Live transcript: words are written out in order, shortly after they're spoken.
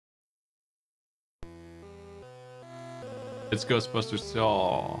It's Ghostbusters.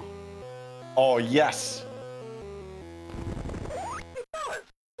 Oh. Oh, yes. We're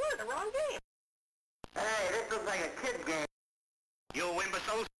the wrong game. Hey, this looks like a kid's game. You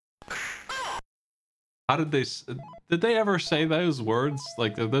imbeciles. How did they ever say those words?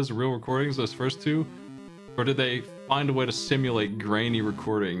 Like, are those real recordings, those first two? Or did they find a way to simulate grainy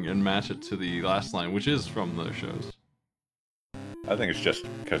recording and match it to the last line, which is from those shows? I think it's just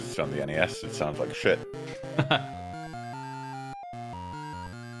because it's on the NES, it sounds like shit.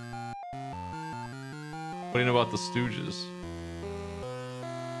 What do you know about the Stooges?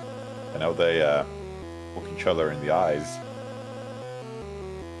 I know they look each other in the eyes.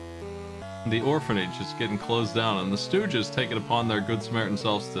 The orphanage is getting closed down, and the Stooges take it upon their good Samaritan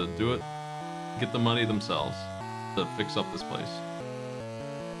selves to do it, get the money themselves to fix up this place.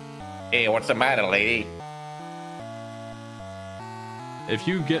 Hey, what's the matter, lady? If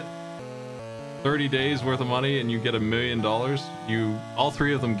you get 30 days worth of money and you get $1 million, all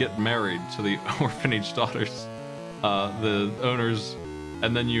three of them get married to the orphanage daughters, the owners,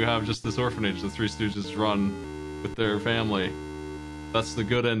 and then you have just this orphanage the Three Stooges run with their family. That's the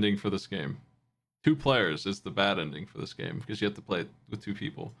good ending for this game. 2 players is the bad ending for this game because you have to play it with 2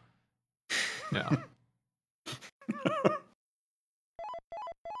 people. Yeah.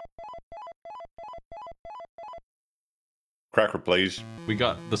 Cracker, please. We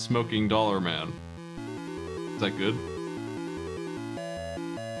got the Smoking Dollar Man. Is that good?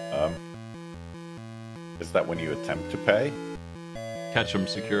 Is that when you attempt to pay? Ketchum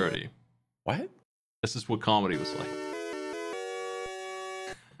Security. What? This is what comedy was like.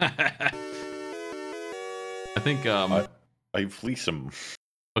 I think I fleece him.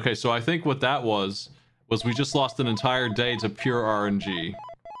 okay, so I think what that was we just lost an entire day to pure RNG,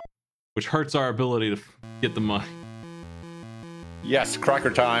 which hurts our ability to get the money. Yes,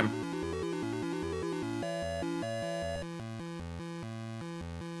 cracker time.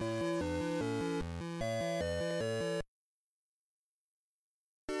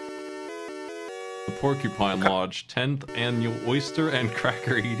 The Porcupine Lodge 10th annual oyster and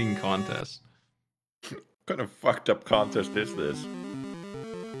cracker eating contest. What kind of fucked up contest is this?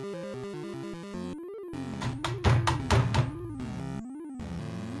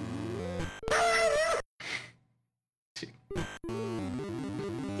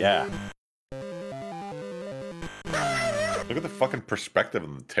 Yeah. Look at the fucking perspective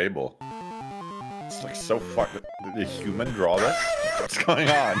of the table. It's like so fucked. Did a human draw this? What's going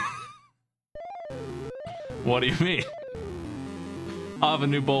on? What do you mean? I'll have a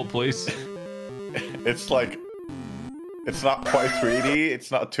new bolt, please. It's like, it's not quite 3D. It's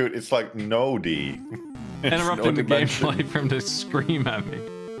not too. It's like no D. It's Interrupting no the gameplay for him to scream at me.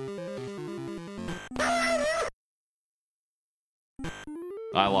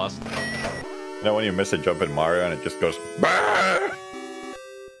 I lost. You know when you miss a jump in Mario and it just goes. Bah!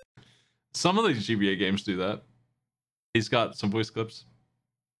 Some of these GBA games do that. He's got some voice clips.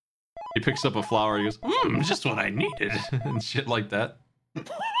 He picks up a flower and he goes, just what I needed. And shit like that.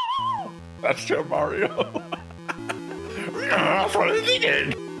 That's Joe Mario. That's what I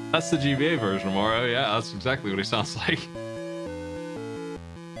needed. That's the GBA version of Mario. Yeah, that's exactly what he sounds like.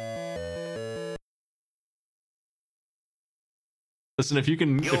 Listen, if you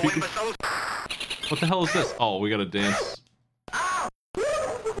can... What the hell is this? Oh, we gotta dance.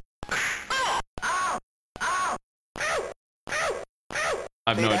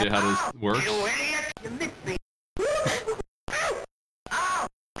 I have no idea how this works.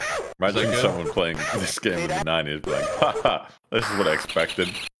 Imagine someone playing this game in the 90s like, haha, this is what I expected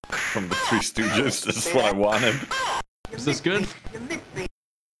from the Three Stooges. This is what I wanted. Is this good? You nicked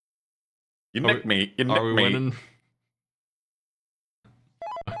me. You Are we nicked me. winning?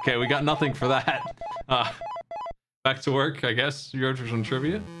 Okay, we got nothing for that. Back to work, I guess. You're for some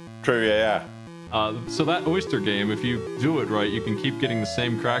trivia? Trivia, yeah. So that oyster game, if you do it right, you can keep getting the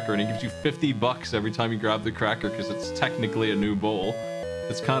same cracker, and it gives you $50 every time you grab the cracker because it's technically a new bowl.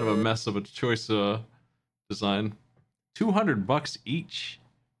 It's kind of a mess of a choice design. $200 each.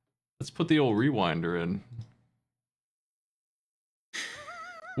 Let's put the old rewinder in.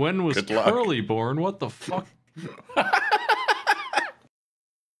 When was Curly born? What the fuck?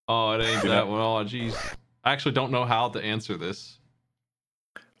 Oh, it ain't that one. Oh, jeez. I actually don't know how to answer this.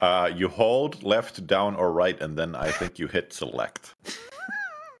 You hold left, down, or right, and then I think you hit select.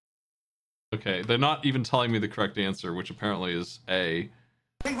 Okay, they're not even telling me the correct answer, which apparently is A.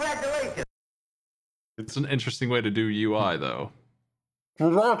 Congratulations. It's an interesting way to do UI, though.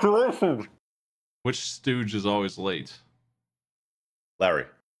 Congratulations. Which Stooge is always late? Larry.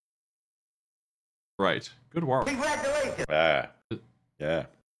 Right. Good work. Congratulations. Ah. Yeah.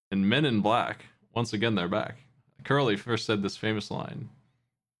 And Men in Black. Once again, they're back. Curly first said this famous line.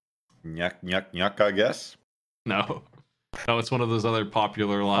 Nyuk, nyuk, nyuk, I guess. No. No, it's one of those other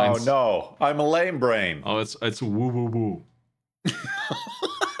popular lines. Oh, no. I'm a lame brain. Oh, it's woo woo woo.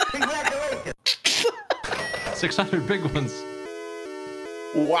 Congratulations. 600 big ones.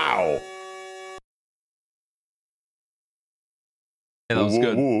 Wow. Yeah, that was Woo,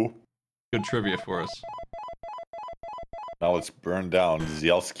 good. woo. Good trivia for us. Now let's burn down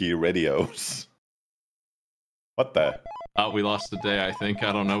Zielski radios. What the? We lost a day, I think.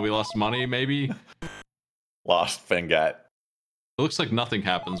 I don't know. We lost money, maybe? Lost Fingat. It looks like nothing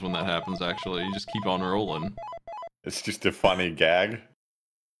happens when that happens, actually. You just keep on rolling. It's just a funny gag.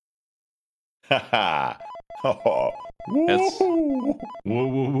 Haha. Oh. It's- Woo. Woo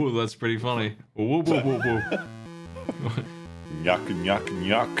woo woo, that's pretty funny. Woo woo woo woo. Nyuk, nyuk,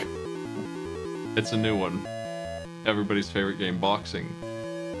 nyuk. It's a new one. Everybody's favorite game, boxing.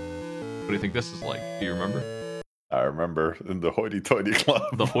 What do you think this is like? Do you remember? I remember in the hoity-toity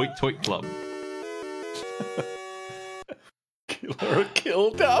club. The Hoit Toit Club. Killer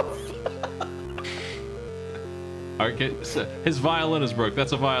killed up. Alright, so his violin is broke.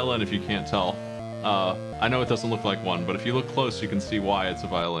 That's a violin if you can't tell. I know it doesn't look like one, but if you look close, you can see why it's a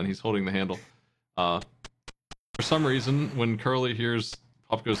violin. He's holding the handle. For some reason, when Curly hears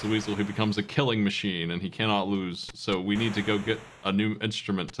Pop Goes the Weasel, he becomes a killing machine, and he cannot lose. So we need to go get a new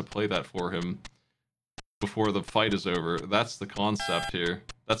instrument to play that for him before the fight is over. That's the concept here.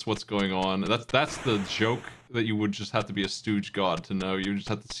 That's what's going on. That's the joke that you would just have to be a Stooge god to know. You just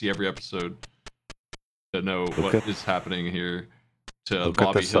have to see every episode to know what is happening here to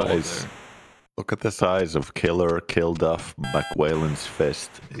Bobby Hill up there. Look at the size of Killer Kilduff McWhalen's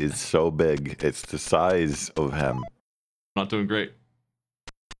fist. It's so big. It's the size of him. Not doing great.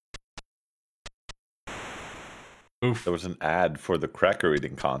 Oof. There was an ad for the cracker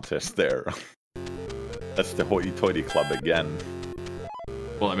eating contest there. That's the hoity-toity club again.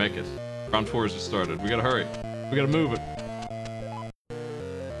 Will I make it? Round 4 has just started. We gotta hurry. We gotta move it.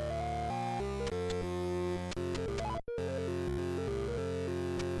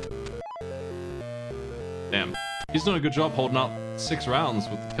 Damn. He's doing a good job holding out 6 rounds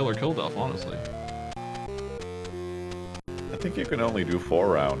with Killer Kilduff, honestly. I think you can only do 4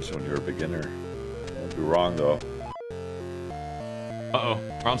 rounds when you're a beginner. Won't be wrong, though. Uh-oh.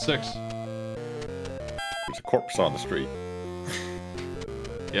 Round 6. There's a corpse on the street.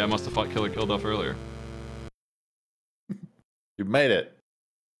 Yeah, I must have fought Killer Kilduff earlier. You made it.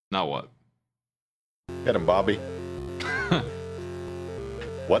 Now what? Get him, Bobby.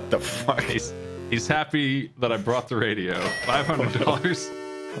 What the fuck? He's happy that I brought the radio. $500.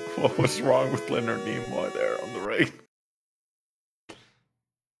 What was wrong with Leonard Nimoy there on the right?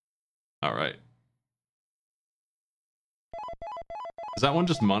 All right. Is that one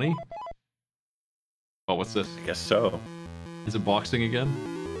just money? Oh, what's this? I guess so. Is it boxing again?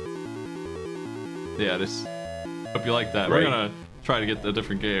 Yeah, it is. Hope you like that. Great. We're gonna try to get a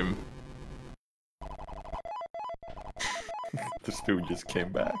different game. The Stooges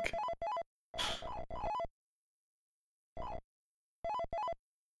came back.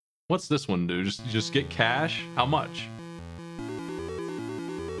 What's this one do? Just get cash? How much?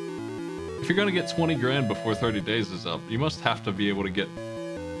 If you're gonna get 20 grand before 30 days is up, you must have to be able to get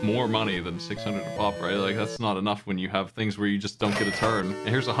more money than 600 a pop, right? Like, that's not enough when you have things where you just don't get a turn. And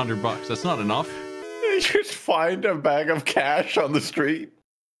here's $100. That's not enough. You just find a bag of cash on the street.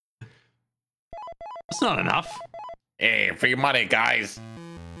 That's not enough. Hey, free money, guys.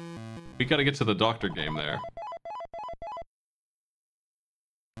 We gotta get to the doctor game there.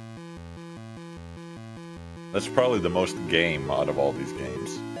 That's probably the most game out of all these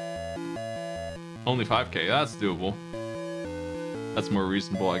games. Only 5k. That's doable. That's more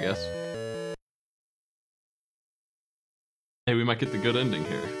reasonable, I guess. Hey, we might get the good ending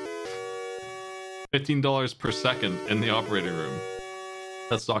here. $15 per second in the operating room.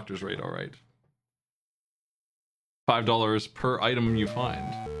 That's doctor's rate, all right. $5 per item you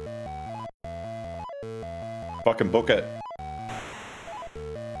find. Fucking book it.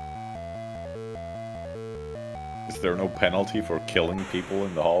 Is there no penalty for killing people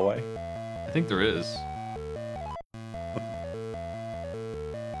in the hallway? I think there is.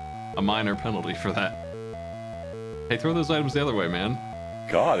 A minor penalty for that. Hey, throw those items the other way, man.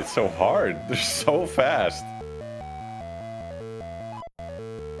 God, it's so hard. They're so fast.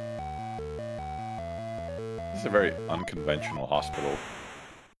 This is a very unconventional hospital.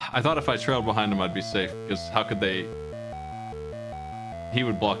 I thought if I trailed behind him, I'd be safe, because how could they... He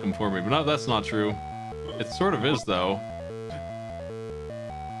would block him for me, but no, that's not true. It sort of is, though.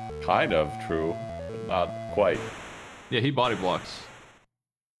 Kind of true, but not quite. Yeah, he body blocks.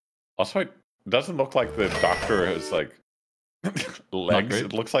 Also, doesn't look like the doctor has like legs. great.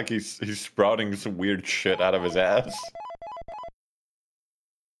 It looks like he's sprouting some weird shit out of his ass.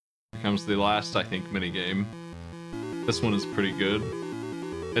 Here comes the last, I think, minigame. This one is pretty good.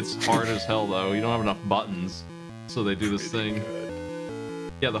 It's hard as hell though. You don't have enough buttons, so they do this Pretty thing.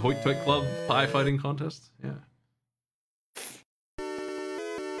 good. Yeah, the Hoyt Twit Club pie fighting contest. Yeah.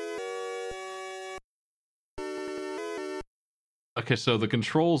 Okay, so the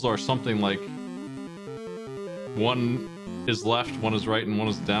controls are something like one is left, one is right, and one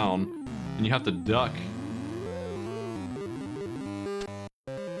is down, and you have to duck.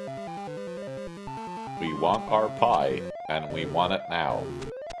 We want our pie, and we want it now.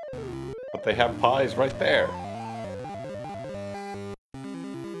 But they have pies right there.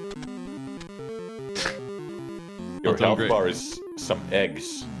 Your Not doing health great. bar is some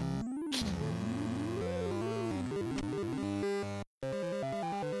eggs.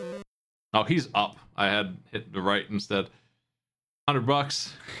 Oh, he's up. I had hit the right instead.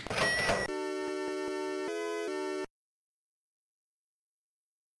 $100.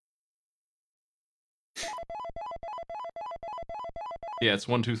 Yeah, it's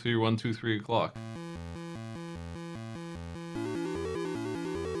 1, 2, 3, 1, 2, 3 o'clock.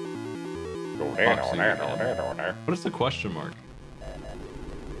 What is the question mark?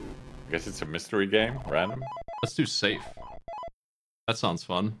 I guess it's a mystery game, random. Let's do safe. That sounds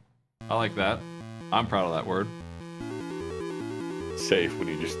fun. I like that. I'm proud of that word. Safe when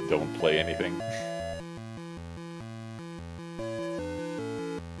you just don't play anything.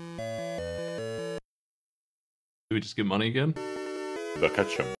 Do we just get money again? Look at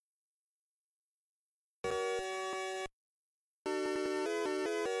him.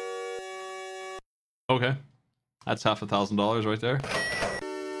 Okay. That's half $1,000 right there.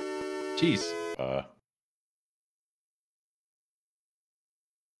 Jeez.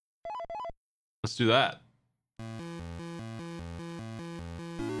 Let's do that.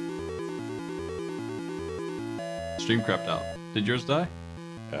 Stream crept out. Did yours die?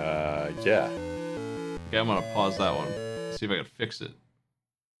 Yeah. Okay, I'm gonna pause that one. See if I can fix it.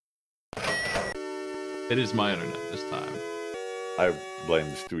 It is my internet this time. I blame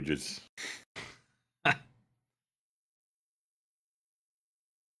the Stooges.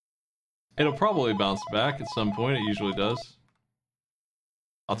 It'll probably bounce back at some point. It usually does.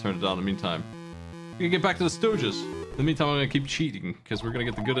 I'll turn it down in the meantime. We can get back to the Stooges. In the meantime, I'm gonna keep cheating because we're gonna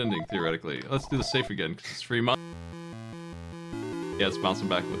get the good ending theoretically. Let's do the safe again because it's 3 months. Yeah, it's bouncing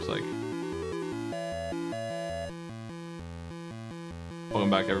back. Looks like. Welcome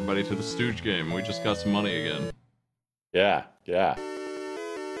back, everybody, to the Stooge game. We just got some money again. Yeah, yeah.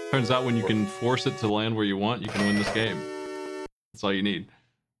 Turns out when you can force it to land where you want, you can win this game. That's all you need.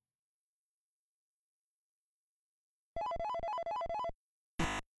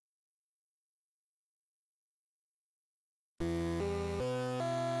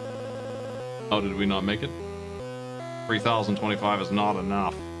 Oh, did we not make it? 3,025 is not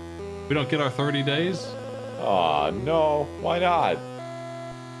enough. We don't get our 30 days? Aw, no. Why not?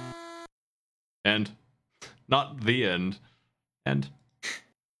 End. Not the end. End.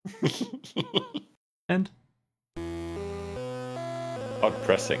 End. How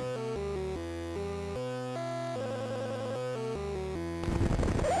depressing.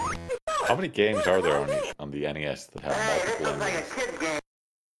 How many games are there on the NES that have multiple Looks like endings? a kid's game.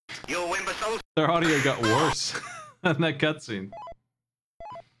 You'll win, but so Their audio got worse than that cutscene.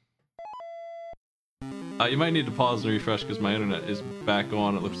 You might need to pause and refresh because my internet is back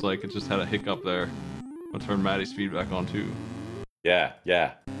on. It looks like it just had a hiccup there. I'll turn Maddie's feedback on too. Yeah,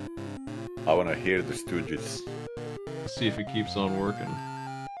 yeah. I want to hear the Stooges. Let's see if it keeps on working.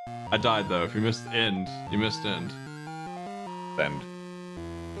 I died though. If you missed end, you missed end. End.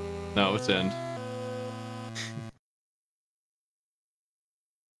 No, it's end.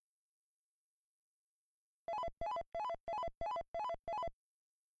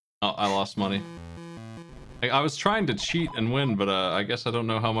 Oh, I lost money. I was trying to cheat and win, but I guess I don't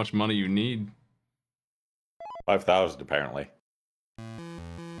know how much money you need. 5,000 apparently.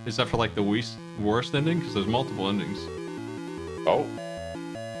 Is that for like the worst ending? Because there's multiple endings. Oh.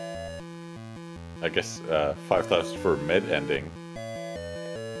 I guess 5,000 for mid ending.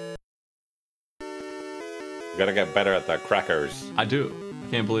 You gotta get better at the crackers. I do. I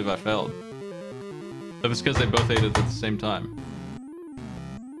can't believe I failed. But it's because they both ate it at the same time.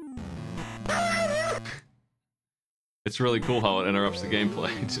 It's really cool how it interrupts the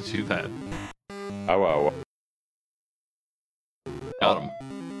gameplay to do that. Oh, well. Got him.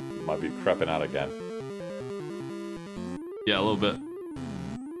 Might be crapping out again. Yeah, a little bit.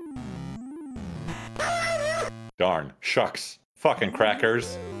 Darn. Shucks. Fucking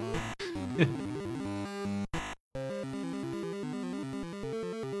crackers. I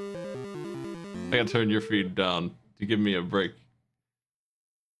gotta turn your feed down to give me a break.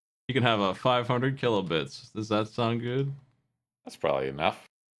 You can have a 500 kilobits. Does that sound good? That's probably enough.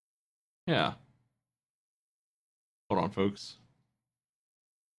 Yeah. Hold on, folks.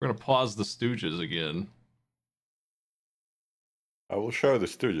 We're gonna pause the Stooges again. I will show the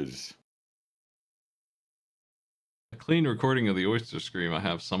Stooges. A clean recording of the Oyster Scream I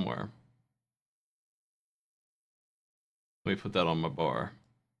have somewhere. Let me put that on my bar.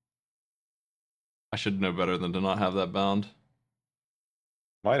 I should know better than to not have that bound.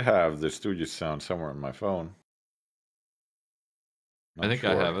 Might have the Stooges sound somewhere on my phone. I think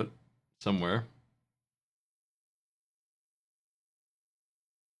I have it somewhere.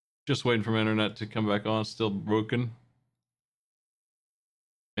 Just waiting for my internet to come back on. Still broken.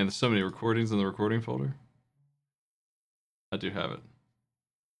 And there's so many recordings in the recording folder. I do have it.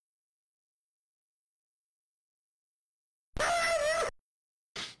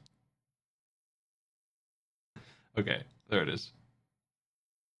 Okay, there it is.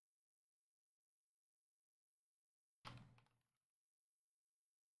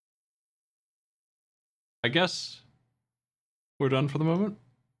 I guess we're done for the moment.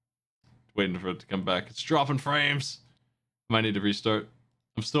 Waiting for it to come back. It's dropping frames. Might need to restart.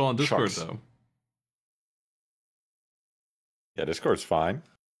 I'm still on Discord though. Yeah, Discord's fine.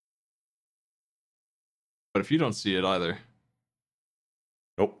 But if you don't see it either.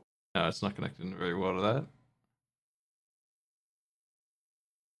 Nope. No, it's not connecting very well to that.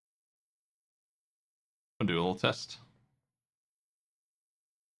 I'll do a little test.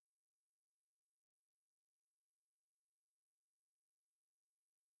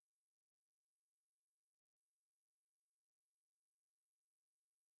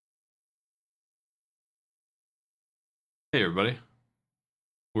 Hey everybody.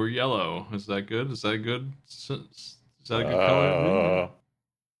 We're yellow. Is that good? Is that good? Is that a good color?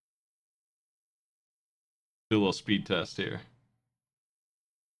 Do a little speed test here.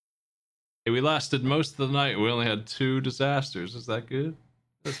 Hey, we lasted most of the night. We only had 2 disasters. Is that good?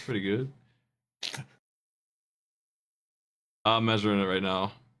 That's pretty good. I'm measuring it right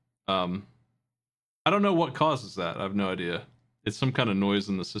now. I don't know what causes that. I have no idea. It's some kind of noise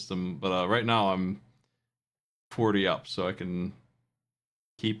in the system, but right now I'm 40 up, so I can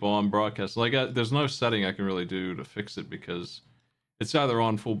keep on broadcast. Like, there's no setting I can really do to fix it because it's either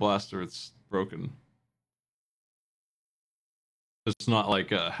on full blast or it's broken. It's not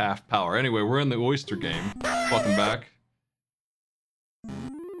like a half power. Anyway, we're in the Oyster game. Welcome back.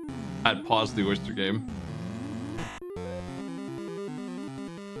 I had paused the Oyster game.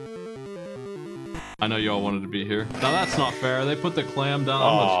 I know y'all wanted to be here. Now that's not fair. They put the clam down.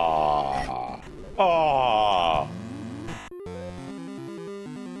 Oh.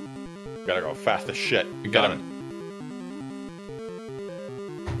 Gotta go fast as shit. You got it.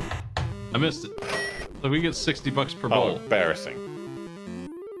 I missed it. So we get $60 per bowl. Oh, embarrassing.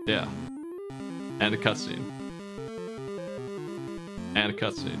 Yeah. And a cutscene. And a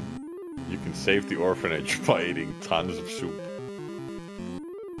cutscene. You can save the orphanage by eating tons of soup.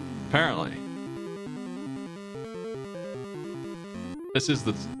 Apparently. This is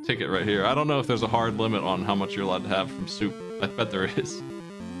the ticket right here. I don't know if there's a hard limit on how much you're allowed to have from soup. I bet there is.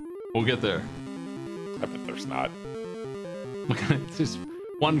 We'll get there. I bet there's not. Just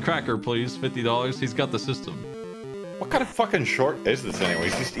 1 cracker, please. $50. He's got the system. What kind of fucking short is this anyway?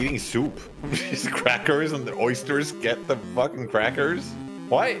 He's just eating soup. Just crackers and the oysters get the fucking crackers?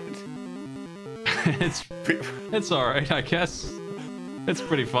 What? It's alright, I guess. It's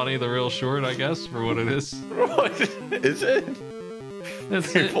pretty funny, the real short, I guess, for what it is. What is it?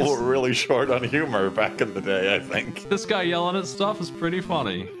 People were really short on humor back in the day, I think. This guy yelling at stuff is pretty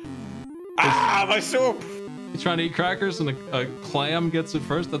funny. Ah, my soup! He's trying to eat crackers and a clam gets it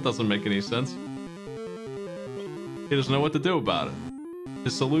first? That doesn't make any sense. He doesn't know what to do about it.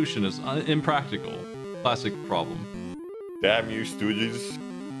 His solution is impractical. Classic problem. Damn you, Stooges.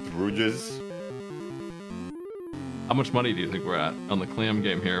 Stooges. How much money do you think we're at on the clam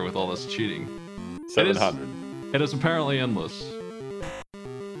game here with all this cheating? 700. It is apparently endless.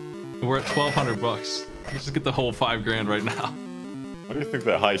 We're at $1,200. Let's just get the whole $5 grand right now. What do you think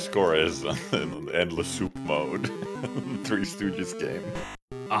the high score is in the endless soup mode? Three Stooges game.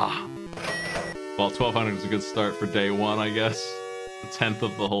 Ah. Well, 1,200 is a good start for day 1, I guess. A 10th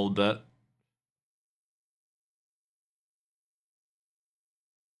of the whole debt.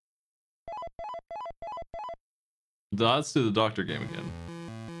 Let's do the doctor game again.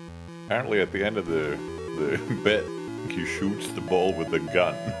 Apparently at the end of the bit, he shoots the bull with a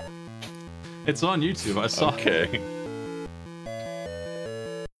gun. It's on YouTube, I saw it. Okay.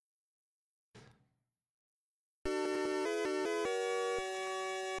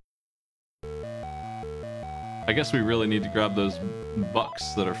 I guess we really need to grab those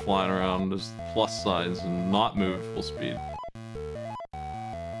bucks that are flying around as plus signs and not move full speed.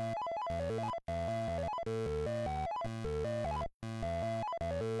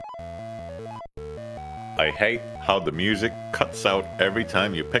 I hate how the music cuts out every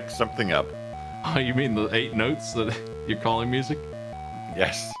time you pick something up. Oh, you mean the 8 notes that you're calling music?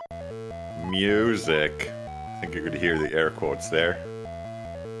 Yes. Music. I think you could hear the air quotes there.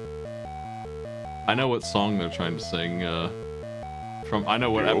 I know what song they're trying to sing from. I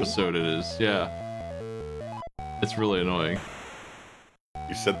know what episode it is. Yeah. It's really annoying.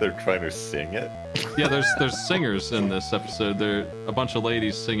 You said they're trying to sing it? Yeah, there's singers in this episode. They're a bunch of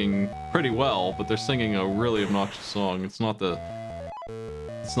ladies singing pretty well, but they're singing a really obnoxious song. It's not the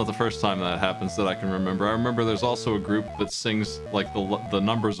first time that happens that I can remember. I remember there's also a group that sings like the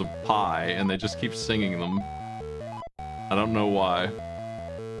numbers of pi, and they just keep singing them. I don't know why.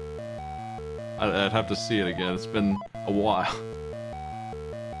 I'd have to see it again. It's been a while.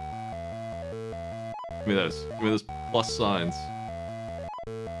 Give me those. Give me those plus signs.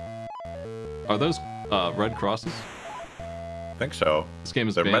 Are those Red Crosses? I think so. This game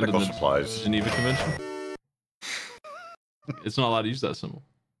is They're banned medical in the supplies. Geneva Convention. It's not allowed to use that symbol.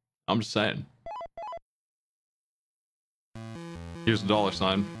 I'm just saying. Here's a dollar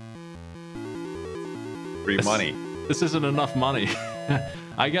sign. Free money. This isn't enough money.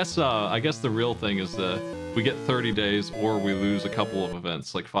 I guess the real thing is that we get 30 days or we lose a couple of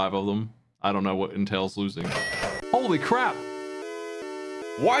events, like 5 of them. I don't know what entails losing. Holy crap!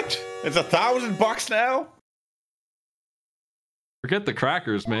 What? It's $1,000 now? Forget the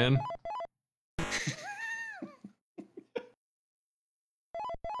crackers, man.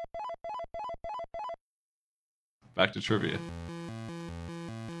 Back to trivia.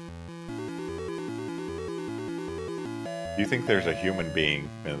 Do you think there's a human being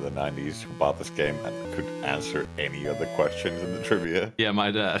in the 90s who bought this game and could answer any of the questions in the trivia? Yeah,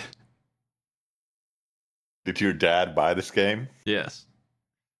 my dad. Did your dad buy this game? Yes.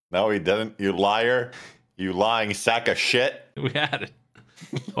 No, he didn't. You liar. You lying sack of shit. We had it.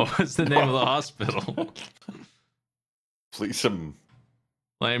 What was the name of the hospital? Please some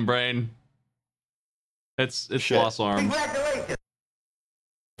Lame brain. It's shit. Lost Arms. Congratulations.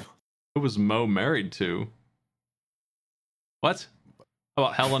 Who was Mo married to? What? How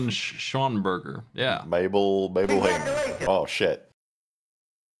about Helen Schonberger? Yeah. Mabel Heyman. Congratulations. Oh shit.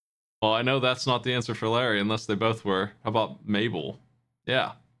 Well, I know that's not the answer for Larry, unless they both were. How about Mabel?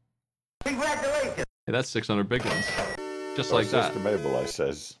 Yeah. Congratulations. Hey, that's 600 big ones. Just Oh, like that. Sister Mabel, I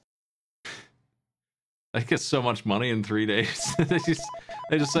says. They get so much money in 3 days. they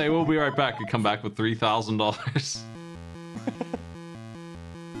just say, we'll be right back, and come back with $3,000.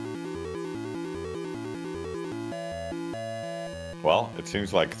 Well, it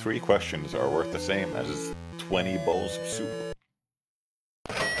seems like 3 questions are worth the same as 20 bowls of soup.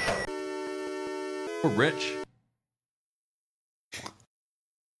 We're rich.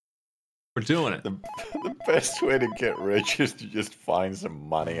 We're doing it. The best way to get rich is to just find some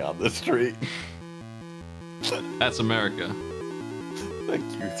money on the street. That's America. Thank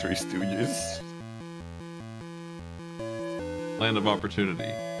you, 3 Stooges. Land of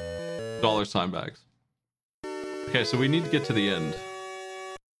opportunity. $sign bags. Okay, so we need to get to the end.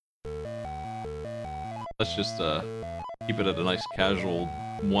 Let's just keep it at a nice casual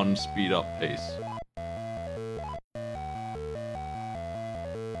 1 speed up pace.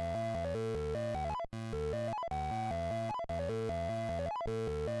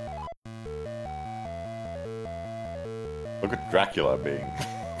 Look at Dracula being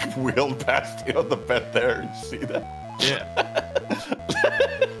wheeled past you on the bed there. You see that? Yeah.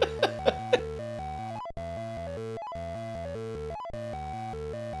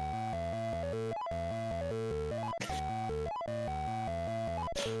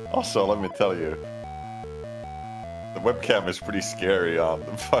 Also, let me tell you, the webcam is pretty scary on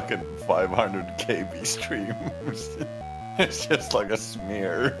the fucking 500 KB stream. It's just like a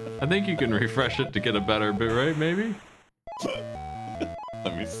smear. I think you can refresh it to get a better bitrate, maybe?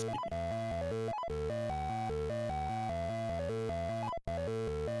 Let me see.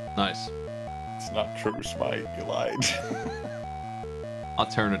 Nice. It's not true, Smite. You lied. I'll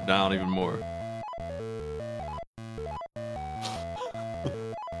turn it down even more.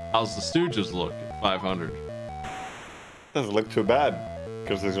 How's the Stooges look at 500? Doesn't look too bad,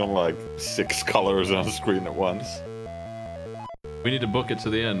 because there's only like 6 colors on the screen at once. We need to book it to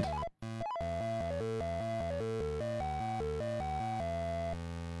the end.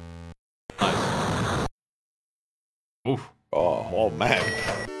 Nice. Oof. Oh man.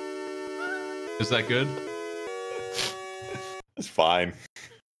 Is that good? It's fine.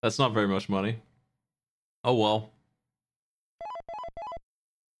 That's not very much money. Oh well.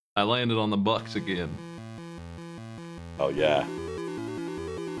 I landed on the Bucks again. Oh yeah.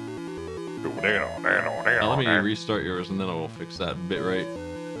 Now let me restart yours and then I will fix that bit rate.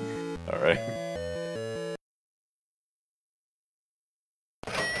 Alright.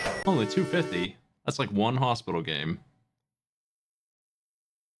 Only 250. That's like one hospital game.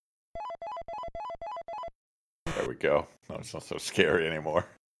 There we go. No, it's not so scary anymore.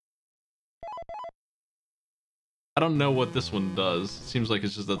 I don't know what this one does. It seems like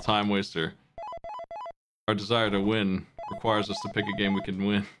it's just a time waster. Our desire to win requires us to pick a game we can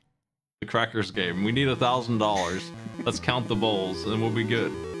win. The Crackers game. We need $1,000. Let's count the bowls and we'll be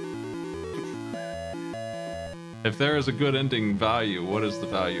good. If there is a good ending value, what is the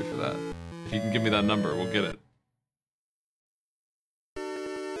value for that? If you can give me that number, we'll get it.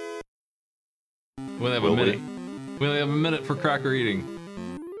 We only have a minute. We only have a minute for cracker eating.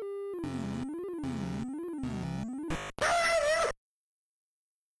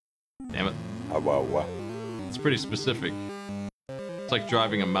 Damn it. Wow. It's pretty specific. It's like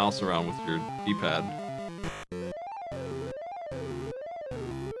driving a mouse around with your D-pad.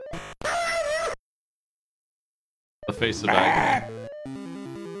 The face of agony.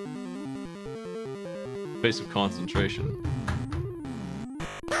 Face of concentration.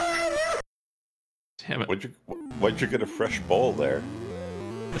 Damn it. Why'd you get a fresh bowl there?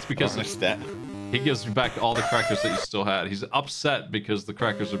 That's because he gives back all the crackers that you still had. He's upset because the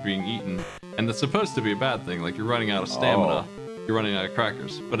crackers are being eaten. And that's supposed to be a bad thing. Like, you're running out of stamina. You're running out of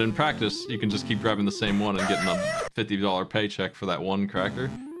crackers. But in practice, you can just keep grabbing the same one and getting a $50 paycheck for that one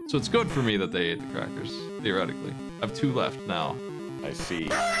cracker. So it's good for me that they ate the crackers, theoretically. I have 2 left now. I see.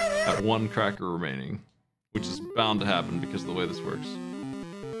 I have 1 cracker remaining, which is bound to happen because of the way this works.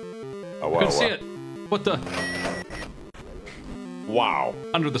 Oh, wow, I couldn't see it! What the? Wow.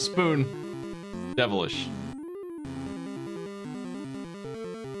 Under the spoon. Devilish.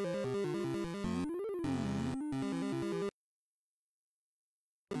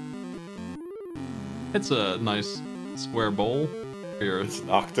 It's a nice square bowl. Here. It's an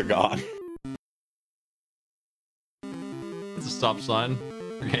octagon. It's a stop sign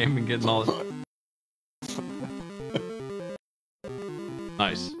for game and getting all it.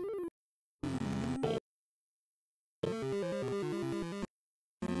 Nice.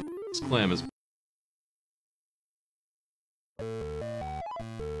 This clam is.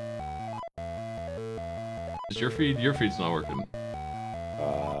 Is your feed? Your feed's not working.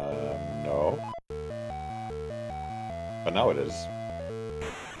 No. But now it is.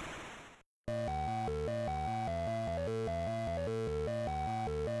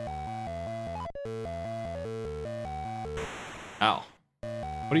 Ow.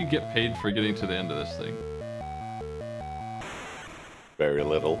 What do you get paid for getting to the end of this thing? Very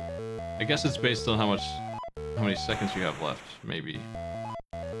little. I guess it's based on how many seconds you have left, maybe.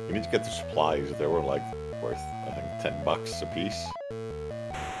 You need to get the supplies. They were like worth, I think, $10 a piece.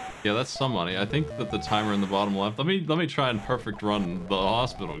 Yeah, that's some money. I think that the timer in the bottom left. Let me try and perfect run the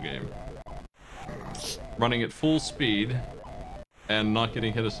hospital game. Running at full speed and not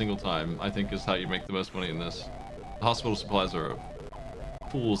getting hit a single time, I think, is how you make the most money in this. The hospital supplies are a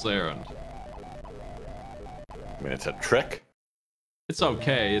fool's errand. I mean, it's a trick. It's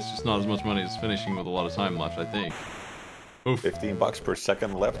okay. It's just not as much money as finishing with a lot of time left, I think. Oof. $15 per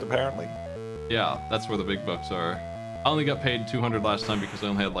second left, apparently. Yeah, that's where the big bucks are. I only got paid 200 last time because I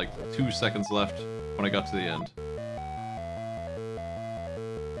only had like 2 seconds left when I got to the end.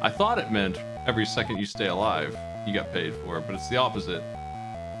 I thought it meant every second you stay alive, you get paid for it, but it's the opposite.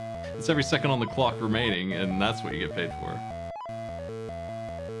 It's every second on the clock remaining, and that's what you get paid for.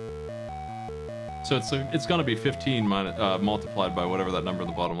 So it's gonna be 15 multiplied by whatever that number in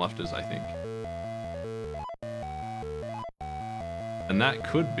the bottom left is, I think. And that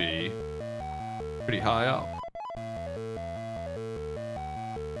could be pretty high up.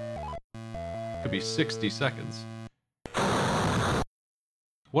 Could be 60 seconds.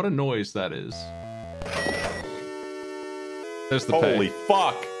 What a noise that is. There's the pay. Holy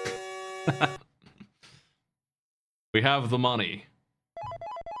fuck! We have the money.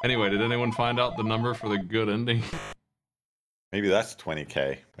 Anyway, did anyone find out the number for the good ending? Maybe that's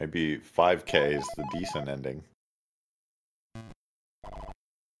 20k. Maybe 5k is the decent ending.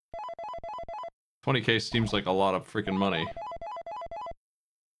 20k seems like a lot of freaking money.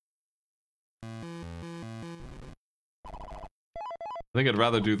 I think I'd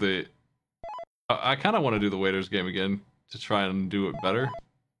rather do the... I kind of want to do the waiters game again to try and do it better.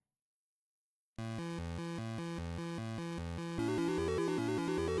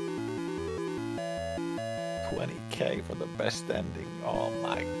 $20k for the best ending. Oh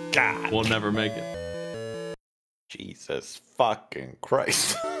my god. We'll never make it. Jesus fucking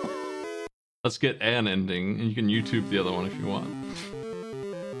Christ. Let's get an ending, and you can YouTube the other one if you want.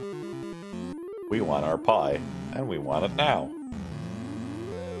 We want our pie, and we want it now.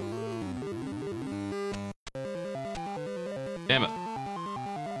 Damn it.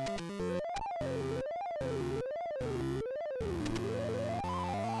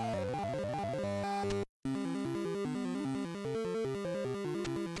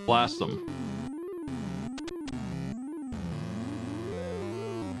 Blast them.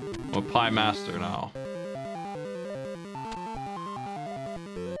 I'm a pie master now.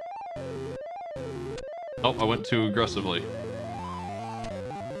 Oh, I went too aggressively.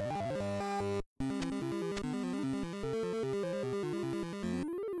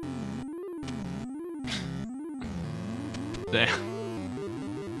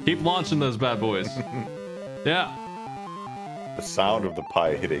 Damn. Keep launching those bad boys. Yeah. The sound of the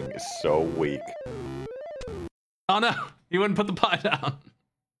pie hitting is so weak. Oh no! He wouldn't put the pie down.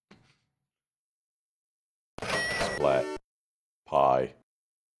 Splat. Pie.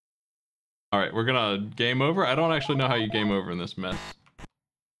 Alright, we're gonna game over. I don't actually know how you game over in this mess.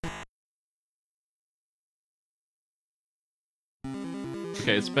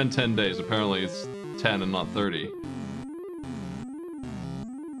 Okay, it's been 10 days. Apparently it's 10 and not 30.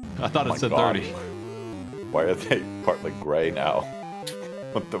 I thought it said God. 30. Why are they partly gray now?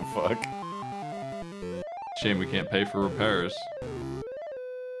 What the fuck? Shame we can't pay for repairs.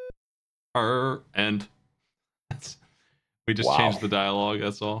 And we just changed the dialogue,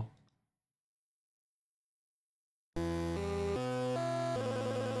 that's all.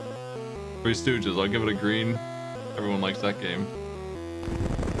 Three Stooges, I'll give it a green. Everyone likes that game.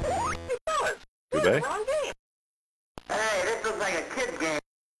 Do they? Hey, this looks like a kid's game.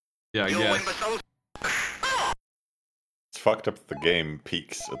 Yeah, I guess. It's fucked up that the game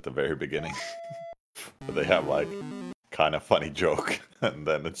peaks at the very beginning. But they have like kind of funny joke, and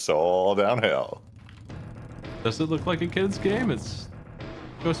then it's all downhill. Does it look like a kid's game? It's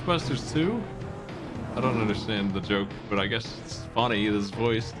Ghostbusters 2? I don't understand the joke, but I guess it's funny, this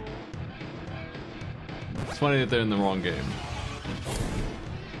voice. It's funny that they're in the wrong game.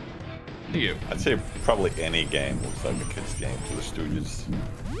 Thank you. I'd say probably any game looks like a kid's game to the Stooges.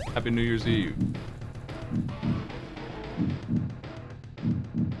 Happy New Year's Eve.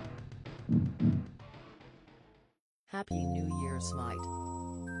 Happy New Year's, mate.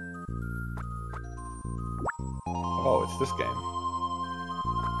 Oh, it's this game.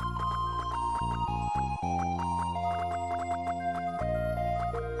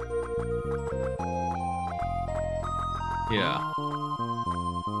 Yeah.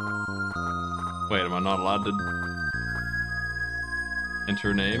 Wait, am I not allowed to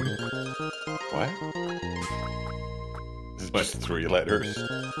enter name? What? This is just 3 letters.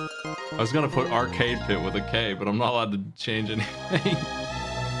 I was gonna put Arcade Pit with a K, but I'm not allowed to change anything.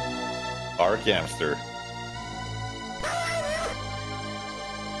 Arcamster.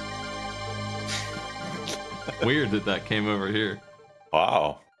 Weird that came over here.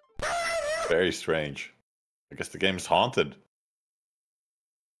 Wow. Very strange. I guess the game's haunted.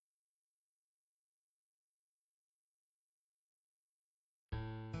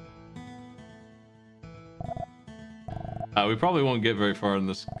 We probably won't get very far in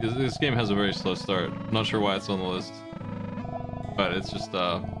this, because this game has a very slow start. I'm not sure why it's on the list. But it's just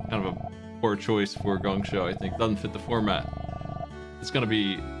kind of a poor choice for Gong Show, I think. Doesn't fit the format. It's gonna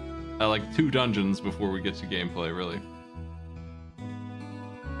be like 2 dungeons before we get to gameplay, really.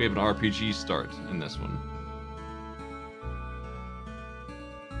 We have an RPG start in this one.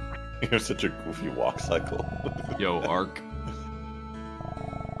 You're such a goofy walk cycle. Yo, Ark.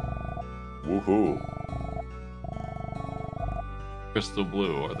 Woohoo. Crystal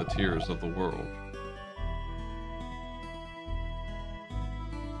blue are the tears of the world.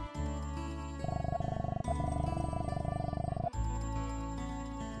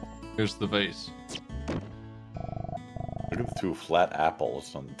 Here's the vase. Look at the 2 flat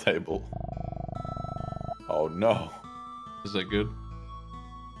apples on the table. Oh no. Is that good?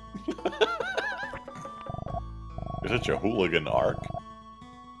 You're such a hooligan, Ark.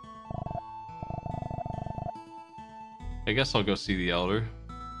 I guess I'll go see the Elder.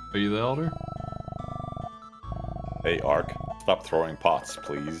 Are you the Elder? Hey, Ark. Stop throwing pots,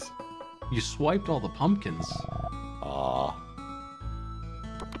 please. You swiped all the pumpkins. Ah.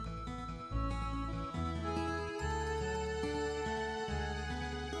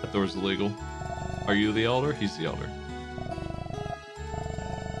 That door's illegal. Are you the Elder? He's the Elder.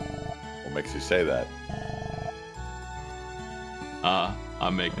 What makes you say that?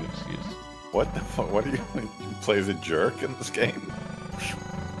 I'm making an excuse. What the fuck? What are you play as a jerk in this game?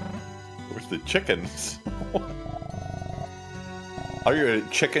 Where's the chickens? Are you a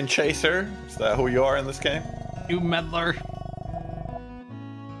chicken chaser? Is that who you are in this game? You meddler.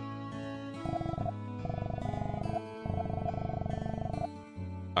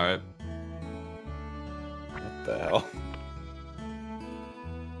 Alright. What the hell?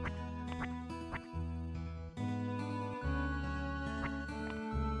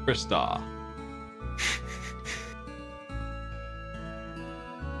 Krista.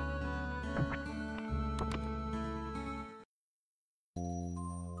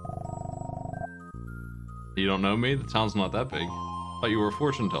 You don't know me? The town's not that big. Thought you were a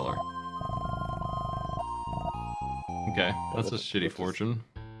fortune teller. Okay, that's a shitty fortune.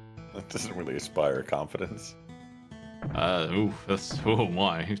 That doesn't really inspire confidence. Ooh, that's, oh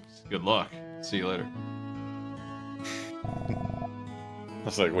my. Good luck. See you later.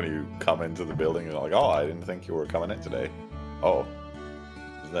 It's like when you come into the building and you're like, oh, I didn't think you were coming in today. Oh,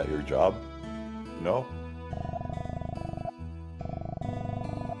 is that your job? No.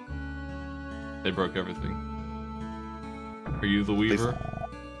 They broke everything. Are you the Weaver?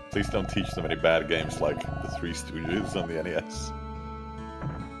 Please don't teach them any bad games like the Three Stooges on the NES.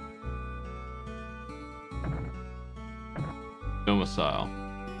 Domicile.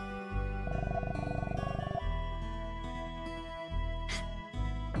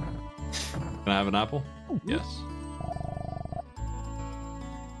 Can I have an apple? Yes.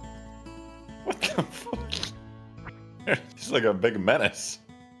 What the fuck? He's like a big menace.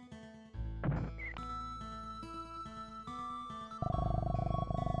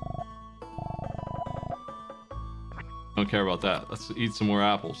 Don't care about that. Let's eat some more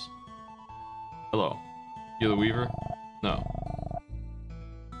apples. Hello. You the Weaver? No.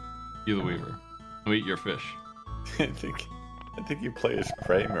 You the Weaver. I'll eat your fish. I think you play as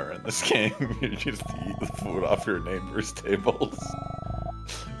Kramer in this game. You just eat the food off your neighbor's tables.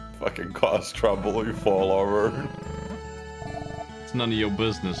 Fucking cause trouble, you fall over. It's none of your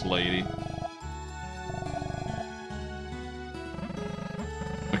business, lady.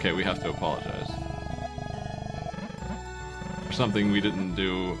 Okay, we have to apologize. For something we didn't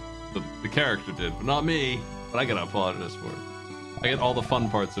do, the character did, but not me. But I gotta apologize for it. I get all the fun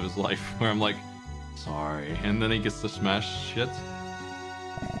parts of his life where I'm like, sorry, and then he gets to smash shit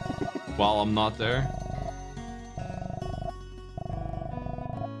while I'm not there.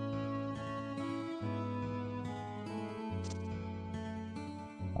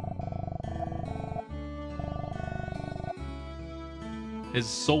 His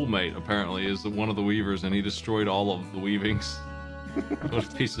soulmate apparently is one of the weavers, and he destroyed all of the weavings. What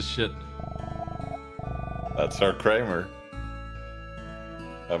a piece of shit. That's our Kramer.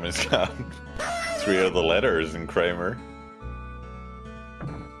 I mean, it's got 3 of the letters in Kramer.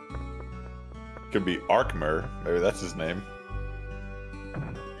 Could be Arkmer. Maybe that's his name.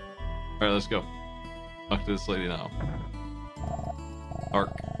 Alright, let's go. Talk to this lady now.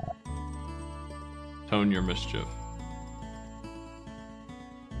 Ark. Tone your mischief.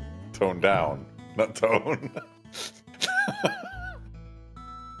 Tone down, not tone.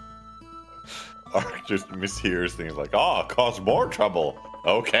 Ark just mishears things like, oh, cause more trouble.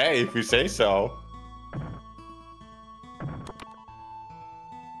 Okay, if you say so.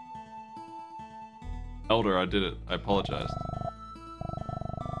 Elder, I did it. I apologized.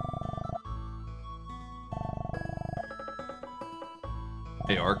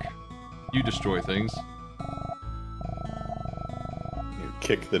 Hey, Ark. You destroy things. You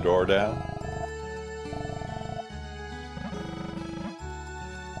kick the door down.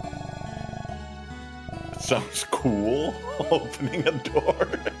 It sounds cool, opening a door.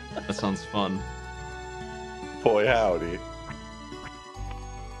 That sounds fun. Boy, howdy.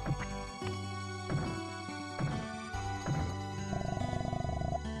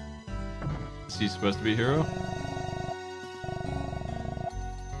 Is he supposed to be a hero?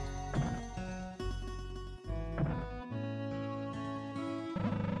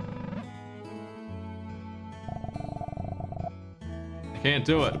 I can't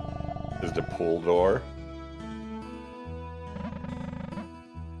do it. Is the pool door?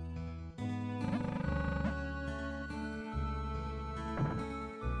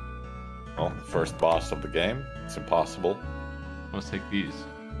 Well, the first boss of the game. It's impossible. Let's take these.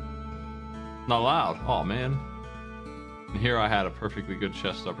 Not allowed. Oh man. And here I had a perfectly good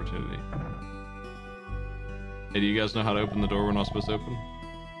chest opportunity. Hey, do you guys know how to open the door we're not supposed to open?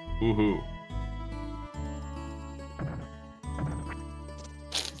 Woohoo.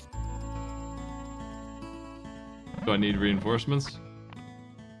 Do I need reinforcements?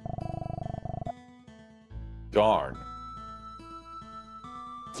 Darn.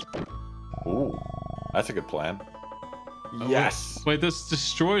 Ooh, that's a good plan. Yes! Wait, this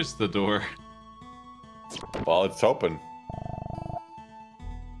destroys the door. Well, it's open.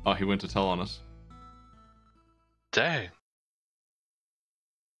 Oh, he went to tell on us. Dang.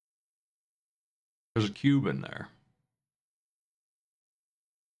 There's a cube in there.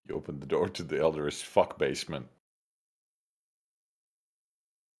 You opened the door to the Elder's fuck basement.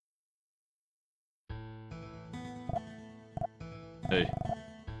 Hey.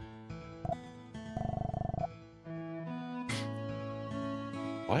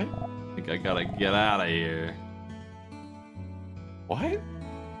 What? I think I gotta get out of here. What?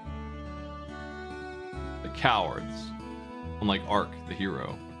 The cowards. Unlike Ark, the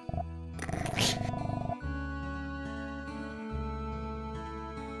hero.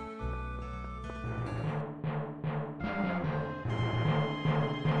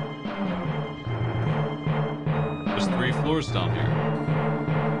 There's 3 floors down here.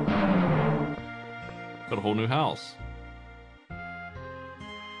 Got a whole new house.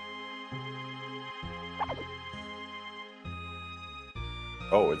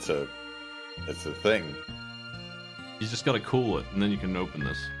 Oh, it's a thing. You just gotta cool it, and then you can open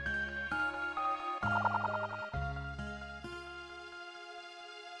this.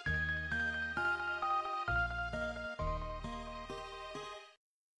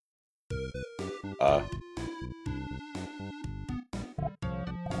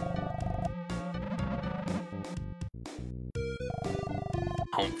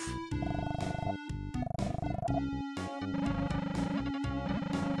 Humph.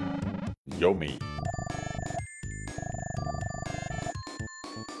 Yomi.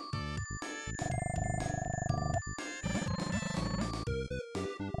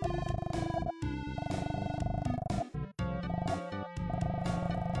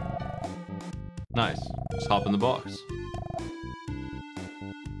 Nice. Just hop in the box.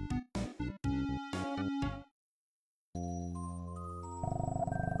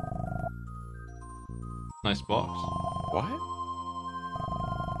 Nice box. What?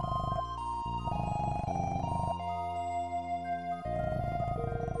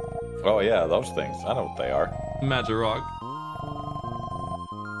 Oh yeah, those things. I know what they are. Magic rock.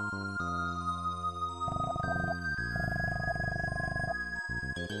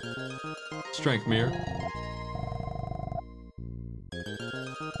 Strength mirror.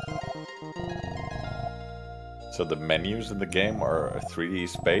 So the menus in the game are a 3D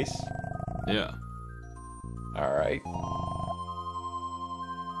space? Yeah. Alright.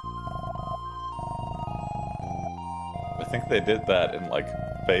 I think they did that in like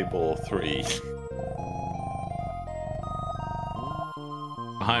Fable 3.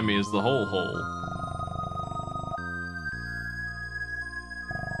 Behind me is the whole hole.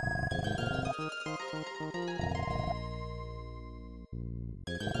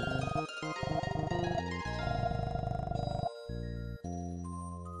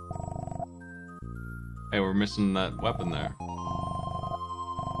 Hey, we're missing that weapon there.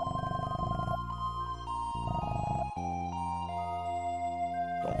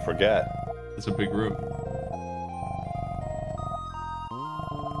 Don't forget. It's a big room.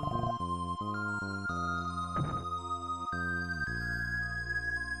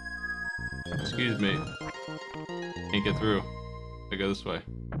 Excuse me. Can't get through. I go this way.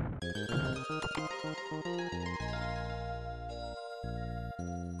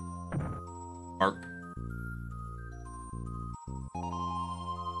 Arc.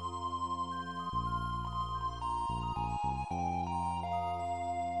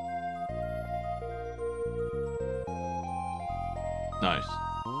 Nice.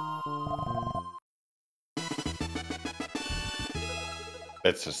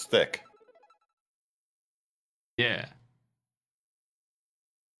 It's a stick. Yeah.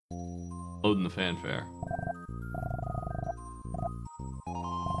 Loading the fanfare.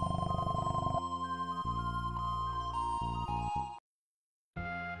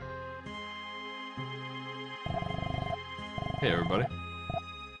 Hey, everybody.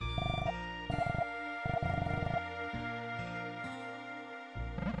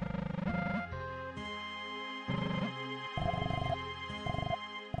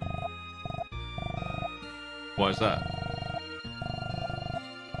 Why is that?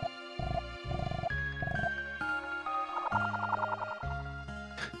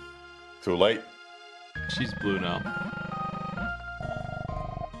 Too late. She's blue now.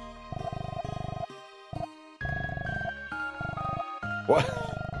 What?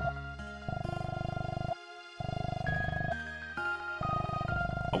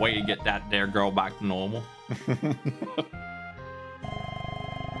 A way to get that there girl back to normal.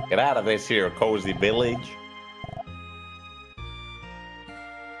 Get out of this here cozy village.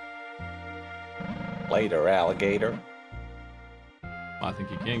 Later, alligator. I think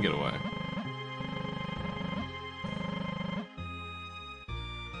you can get away.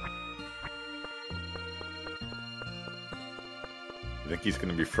 think he's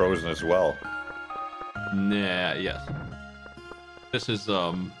gonna be frozen as well. Nah, yes. This is,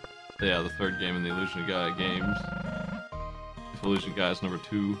 yeah, the third game in the Illusion Guy games. If Illusion Guy is number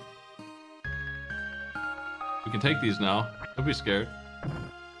 2. We can take these now. Don't be scared.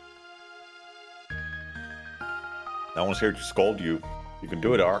 No one's here to scold you. You can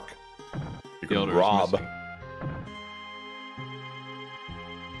do it, Ark. You The can Elder is rob. missing.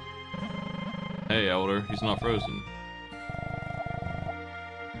 Hey, Elder, he's not frozen.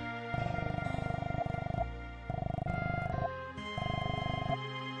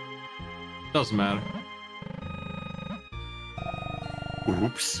 Doesn't matter.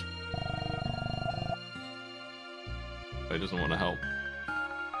 Oops. He doesn't want to help.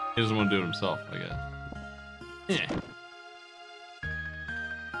 He doesn't want to do it himself, I guess. Yeah.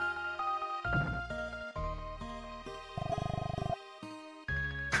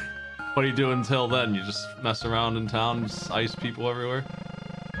 What do you do until then? You just mess around in town, just ice people everywhere?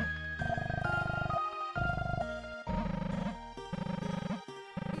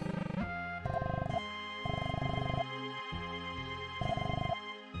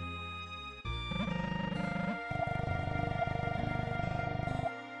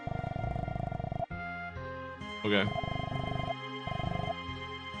 Okay.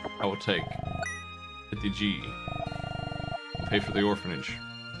 I will take 50G. Pay for the orphanage.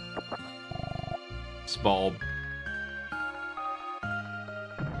 Bulb.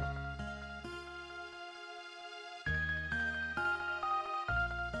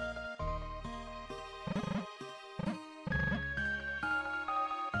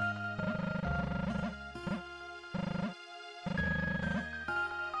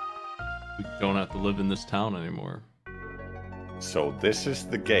 We don't have to live in this town anymore. So this is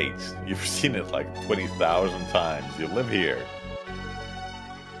the gate. You've seen it like 20,000 times. You live here.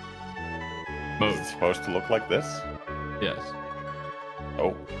 Is it supposed to look like this? Yes.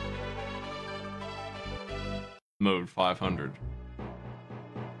 Oh. Mode 500.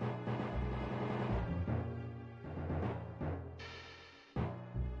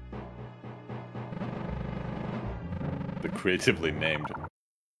 The creatively named.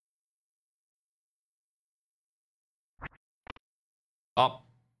 Up.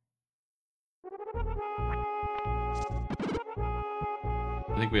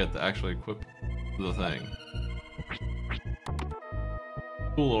 I think we have to actually equip the thing.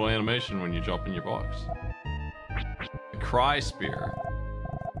 Cool little animation when you jump in your box. A cry spear.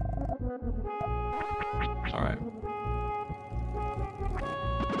 Alright.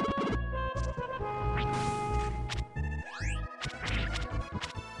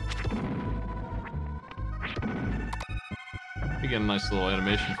 You get a nice little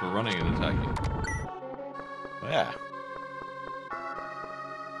animation for running and attacking. Yeah.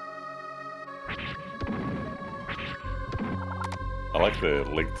 I like the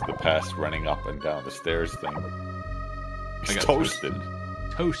Link to the Past running up and down the stairs thing. He's toasted.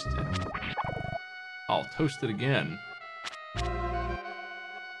 Toasted. I'll toast it again.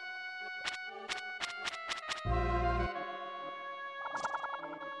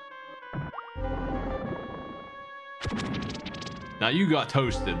 Now you got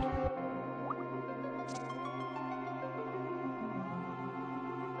toasted.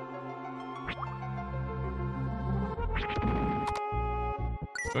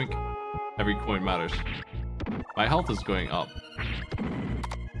 Doink. Every coin matters. My health is going up.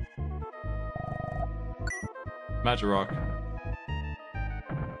 Magic Rock.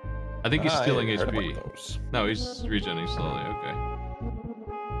 I think he's stealing HP. No, he's regenerating slowly. Okay.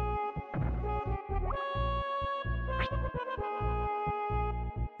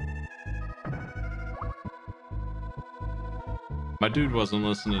 My dude wasn't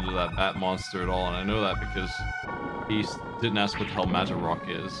listening to that bat monster at all, and I know that because he didn't ask what the hell Magic Rock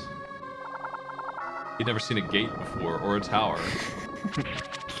is. He'd never seen a gate before, or a tower.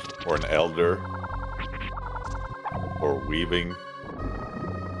 Or an elder. Or weaving.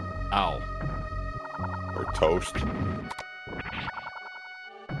 Ow. Or toast.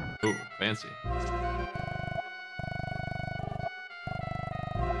 Ooh, fancy.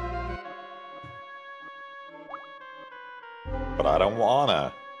 But I don't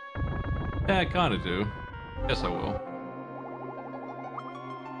wanna. Yeah, I kinda do. Guess I will.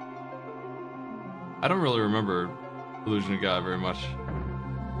 I don't really remember Illusion of God very much.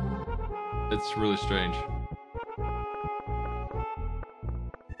 It's really strange.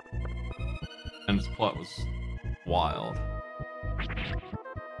 And its plot was wild.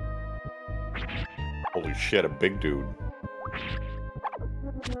 Holy shit, a big dude.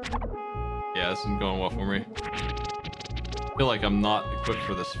 Yeah, this isn't going well for me. I feel like I'm not equipped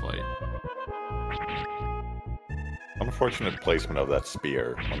for this fight. Unfortunate placement of that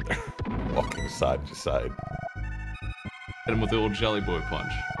spear when they're walking side to side. Hit him with the old Jelly Boy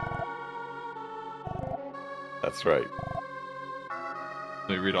punch. That's right. Let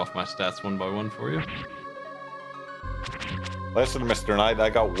me read off my stats one by one for you. Listen, Mr. Knight, I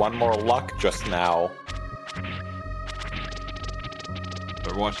got one more luck just now.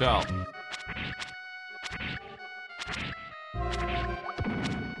 Better watch out.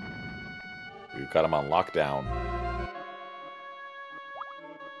 We've got him on lockdown.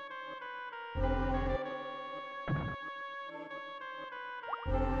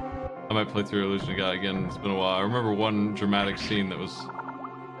 I might play through Illusion of God again. It's been a while. I remember one dramatic scene that was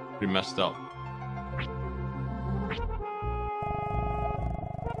pretty messed up.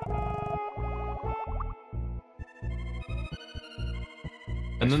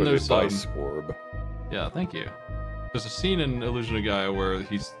 And then there's ice orb. Yeah, thank you. There's a scene in Illusion of Gaia where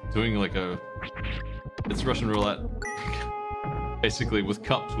he's doing like it's Russian roulette, basically with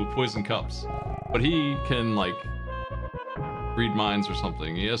cups, with poison cups. But he can like read minds or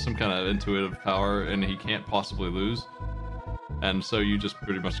something. He has some kind of intuitive power, and he can't possibly lose. And so you just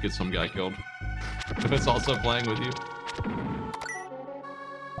pretty much get some guy killed. It's also playing with you.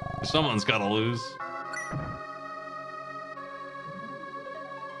 Someone's gotta lose.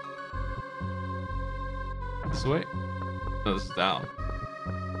 This way? No, this is down.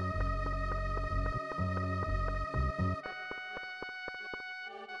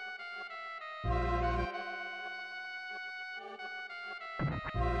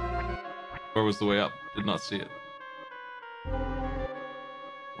 Where was the way up? Did not see it.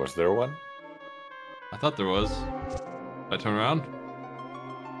 Was there one? I thought there was. Did I turn around?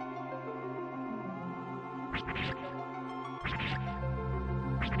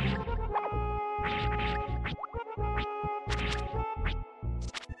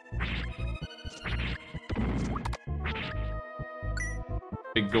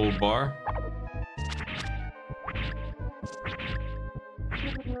 Big gold bar.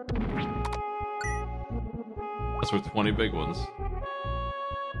 That's worth 20 big ones.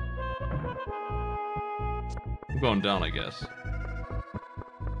 I'm going down, I guess.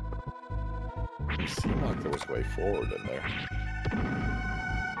 It seemed like there was a way forward in there.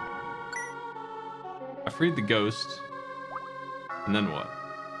 I freed the ghost. And then what?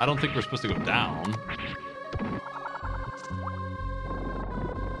 I don't think we're supposed to go down.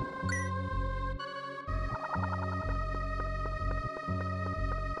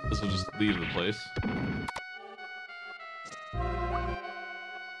 This will just leave the place.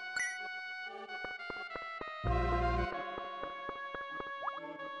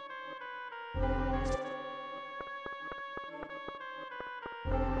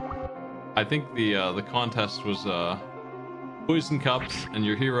 I think the contest was poison cups, and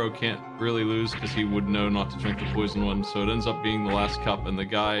your hero can't really lose because he would know not to drink the poison one. So it ends up being the last cup, and the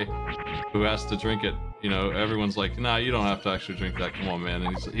guy who has to drink it, you know, everyone's like, "Nah, you don't have to actually drink that. Come on, man."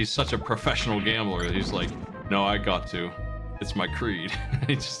 And he's such a professional gambler. He's like, "No, I got to. It's my creed."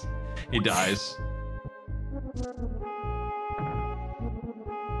 he dies.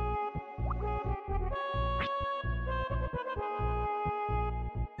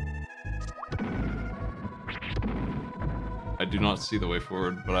 I do not see the way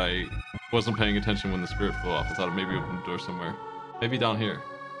forward, but I wasn't paying attention when the spirit flew off. I thought it maybe opened the door somewhere. Maybe down here.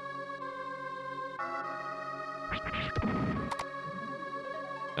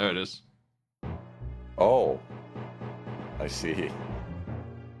 There it is. Oh. I see.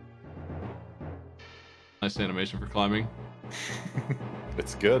 Nice animation for climbing.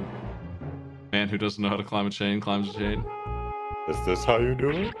 It's good. Man who doesn't know how to climb a chain climbs a chain. Is this how you do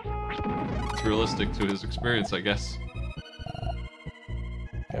it? It's realistic to his experience, I guess.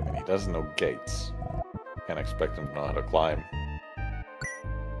 I mean, he doesn't know gates. Can't expect him to know how to climb.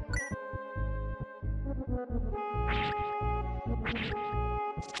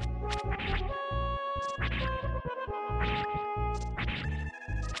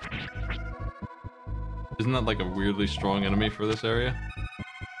 Isn't that like a weirdly strong enemy for this area?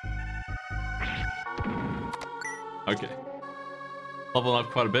 Okay. Leveling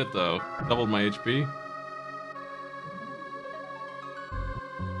up quite a bit though. Doubled my HP.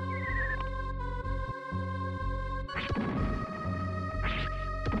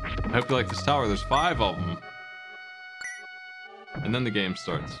 I hope you like this tower. There's 5 of them. And then the game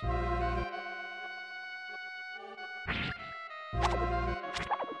starts.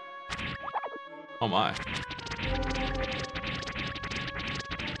 Oh my.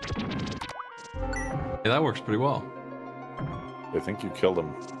 Yeah, that works pretty well. I think you killed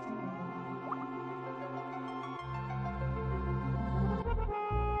him.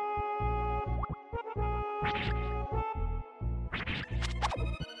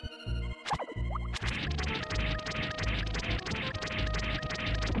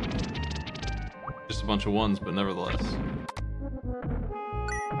 just a bunch of ones, but nevertheless.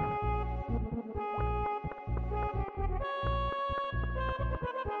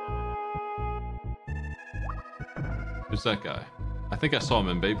 Who's that guy? I think I saw him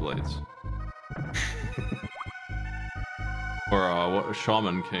in Beyblades. Or what,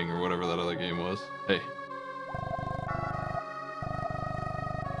 Shaman King or whatever that other game was. Hey.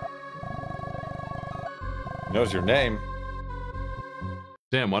 He knows your name.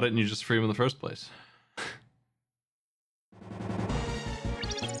 Damn, why didn't you just free him in the first place?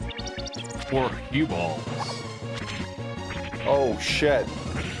 4 cue balls. Oh shit.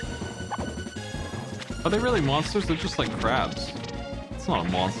 Are they really monsters? They're just like crabs. It's not a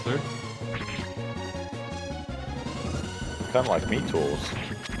monster. Kind of like me tools.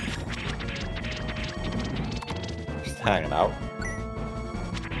 Just hanging out.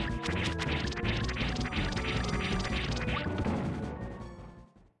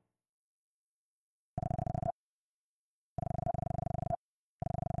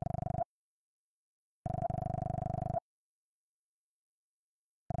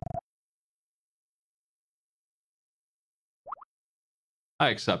 I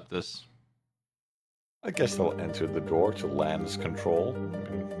accept this. I guess they'll enter the door to Land's control. I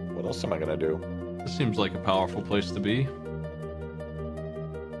mean, what else am I gonna do? This seems like a powerful place to be.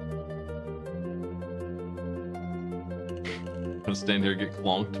 Gonna stand here and get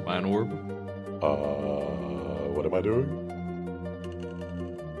clonked by an orb. What am I doing?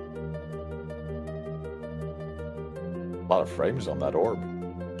 A lot of frames on that orb.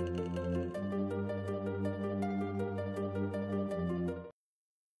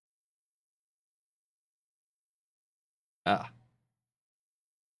 Ah.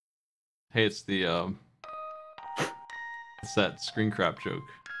 Hey, it's the, it's that screen crap joke.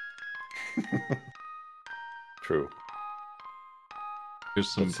 True.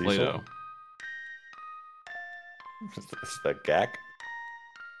 Here's some Let's see, Play-Doh. Is that Gak?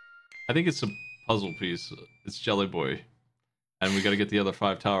 I think it's a puzzle piece. It's Jelly Boy. And we gotta get the other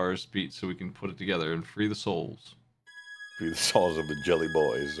 5 towers beat so we can put it together and free the souls. Free the souls of the jelly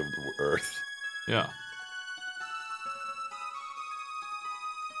boys of the earth. Yeah.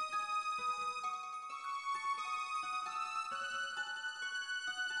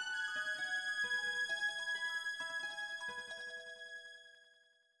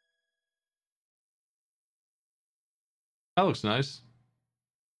 That looks nice.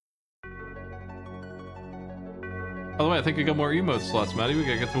 By the way, I think I got more emote slots, Maddie. We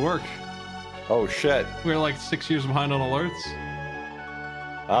gotta get to work. Oh shit. We're like 6 years behind on alerts.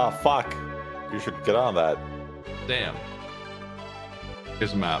 Ah, fuck. You should get on that. Damn.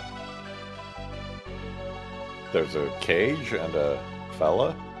 Here's a map. There's a cage and a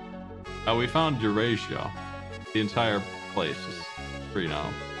fella. Oh, we found Eurasia. The entire place is free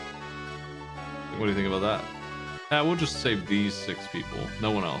now. What do you think about that? Yeah, we'll just save these 6 people.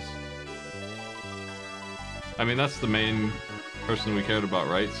 No one else. I mean, that's the main person we cared about,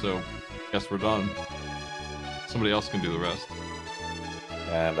 right? So, guess we're done. Somebody else can do the rest.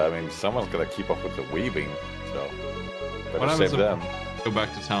 And I mean, someone's gonna keep up with the weaving, so What better happens save if them. we go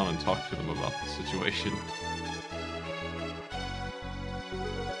back to town and talk to them about the situation?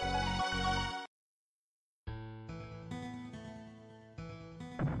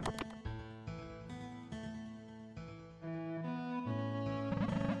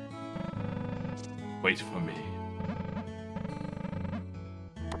 Wait for me.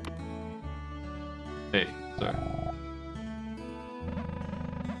 Hey, sir.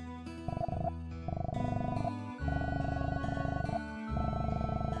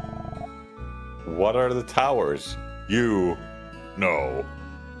 What are the towers? You know.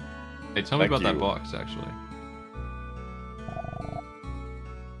 Hey, tell me Thank about that you. box, actually.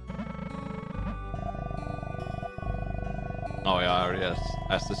 Oh yeah, I already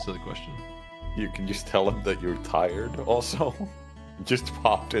asked this silly question. You can just tell him that you're tired also. Just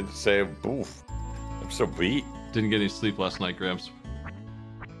popped in to say, boof. I'm so beat. Didn't get any sleep last night, Gramps.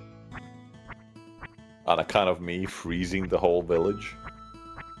 On account of me freezing the whole village.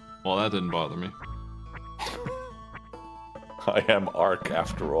 Well, that didn't bother me. I am Ark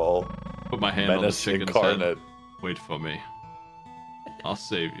after all. Put my hand on the Menace chicken's incarnate. head. Wait for me. I'll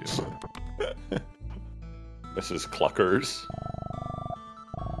save you. Mrs. Cluckers.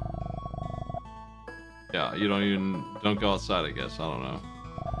 Yeah, you don't go outside, I guess. I don't know.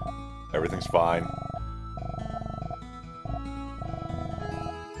 Everything's fine.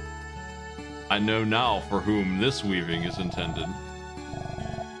 I know now for whom this weaving is intended.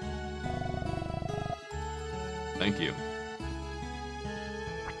 Thank you.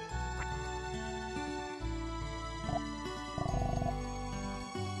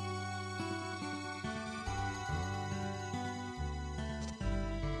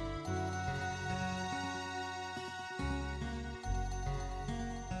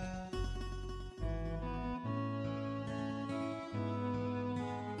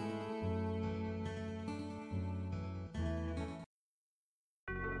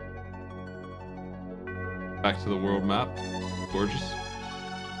 Back to the world map. Gorgeous.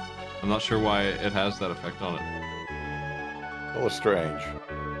 I'm not sure why it has that effect on it. A little strange.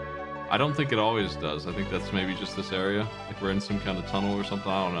 I don't think it always does. I think that's maybe just this area. Like we're in some kind of tunnel or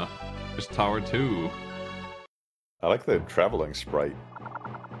something. I don't know. There's Tower 2. I like the traveling sprite.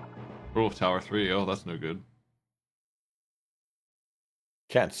 Rule of Tower 3. Oh, that's no good.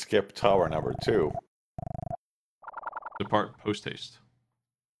 Can't skip tower number 2. Depart post haste.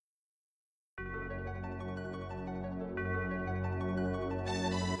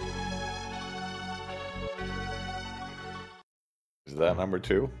 Is that number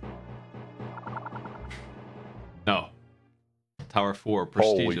 2? No. Tower 4.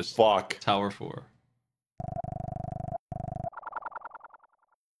 Holy Prestigious. fuck. Tower 4.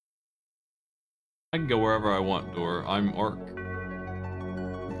 I can go wherever I want, Door. I'm Ark.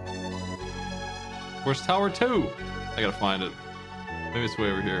 Where's Tower 2? I gotta find it. Maybe it's way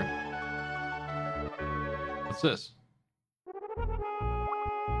over here. What's this?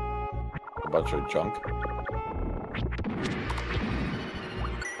 A bunch of junk.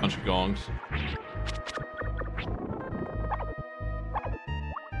 Bunch of gongs.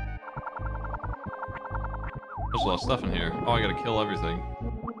 There's a lot of stuff in here. Oh, I gotta kill everything.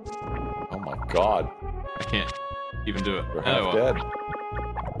 Oh my god. I can't even do it. We're half dead.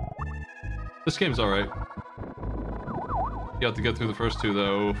 This game's alright. You have to get through the first 2,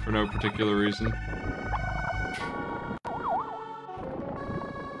 though, for no particular reason.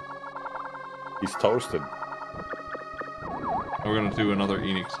 He's toasted. We're gonna do another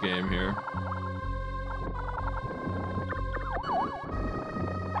Enix game here.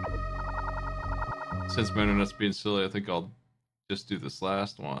 Since my internet's being silly, I think I'll just do this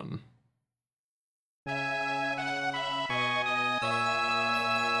last one.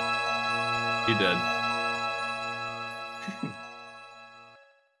 He dead.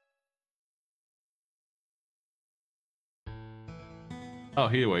 Oh,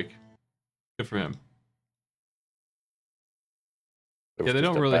 he awake. Good for him. Yeah, they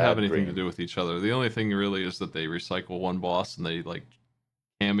don't really have anything to do with each other. The only thing really is that they recycle one boss and they, like,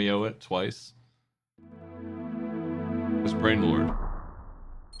 cameo it twice. It's Brain Lord.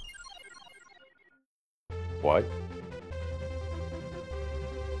 What?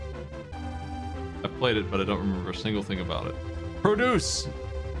 I played it, but I don't remember a single thing about it. Produce!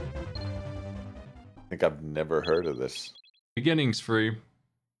 I think I've never heard of this. Beginning's free.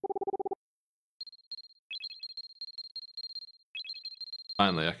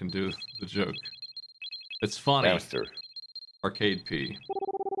 Finally, I can do the joke. It's funny. Hamster. Arcade P.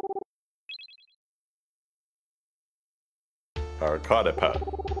 Arcadipa.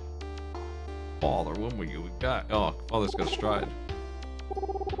 Father, when we got? Oh, Father's got a stride.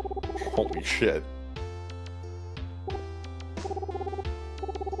 Holy shit.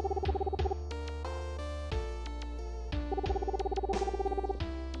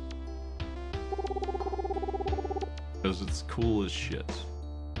 Because it's cool as shit.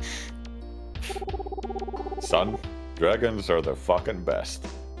 Son, dragons are the fucking best.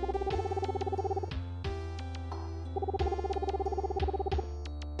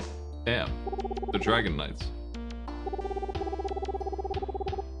 Damn. The Dragon Knights.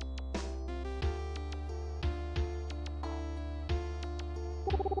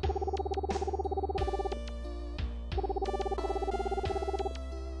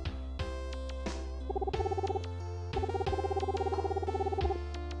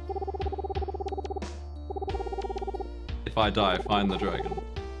 If I die, find the dragon.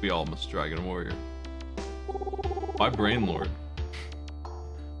 We all must dragon warrior. Why Brain Lord?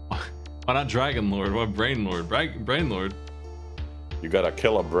 Why not Dragon Lord? Why Brain Lord? Brain Lord. You gotta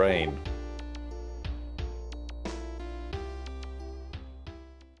kill a brain.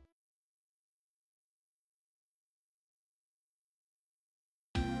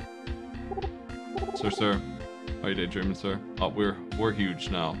 Sir. How you daydreaming, sir? Oh, we're huge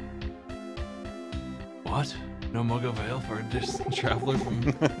now. What? No mug of ale for a distant traveler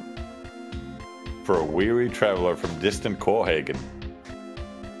from... For a weary traveler from distant Copenhagen.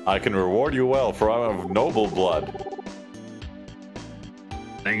 I can reward you well, for I am of noble blood.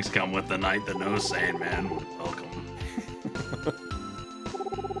 Things come with the night that no sane man would welcome.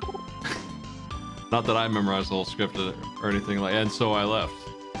 Not that I memorized the whole script or anything like, and so I left.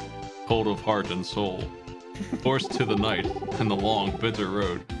 Cold of heart and soul. Forced to the night and the long, bitter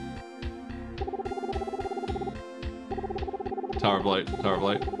road. Tower of Light, Tower of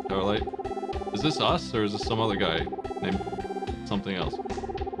Light, Tower of Light. Is this us, or is this some other guy named something else?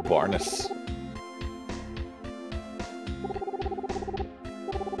 Barnes.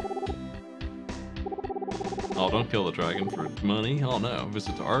 Oh, don't kill the dragon for money. Oh no,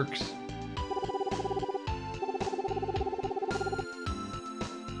 visit to Arks.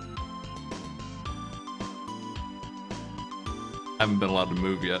 Haven't been allowed to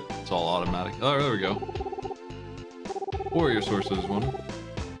move yet. It's all automatic. Oh, there we go. Warrior sources one.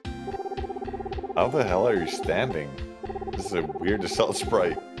 How the hell are you standing? This is a weird assault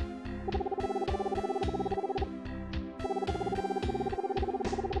sprite.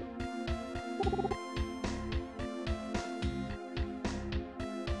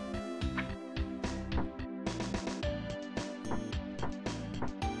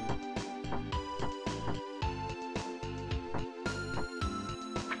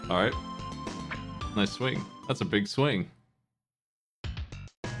 Alright. Nice swing. That's a big swing.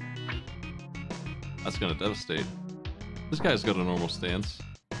 That's gonna devastate. This guy's got a normal stance.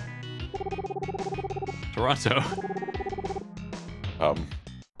 Toronto.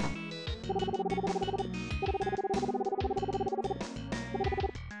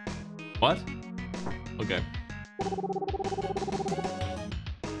 What? Okay.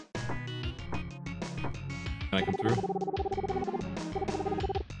 Can I come through?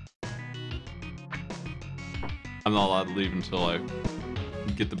 I'm not allowed to leave until I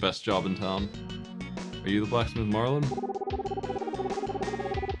get the best job in town. Are you the blacksmith Marlin?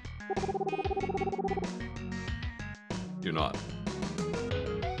 You're not.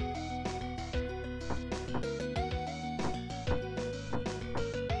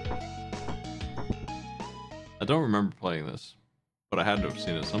 I don't remember playing this, but I had to have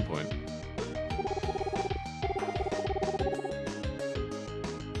seen it at some point.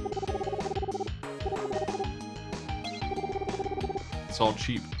 It's all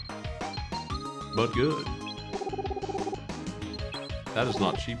cheap, but good. That is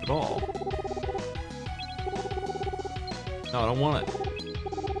not cheap at all. No, I don't want it.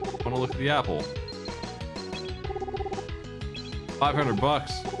 I want to look at the apple. 500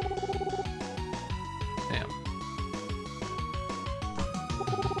 bucks. Damn.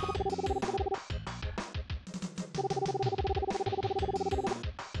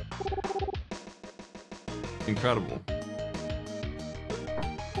 Incredible.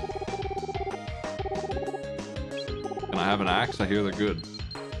 Can I have an axe? I hear they're good.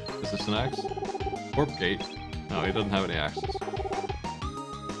 Is this an axe? Warp gate. No, he doesn't have any axes.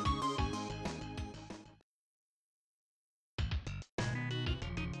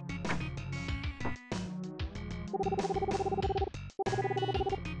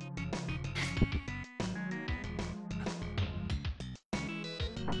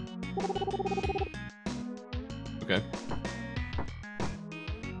 Okay.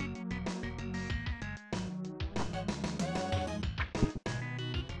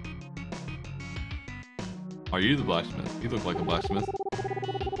 Are you the blacksmith? You look like a blacksmith.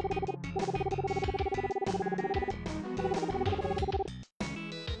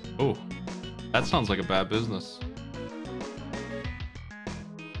 Oh, that sounds like a bad business.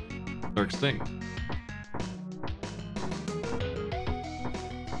 They're extinct.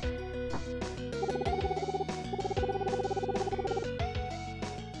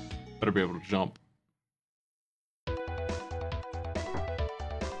 Better be able to jump.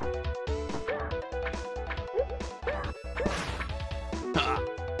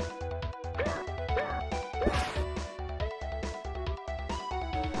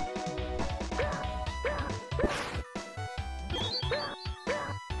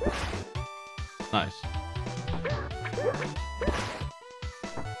 Nice.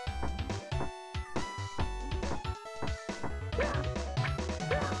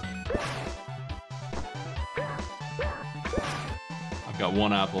 I've got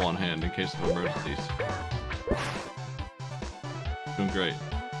one apple on hand in case of emergencies. Doing great.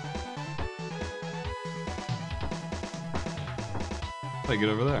 How do I get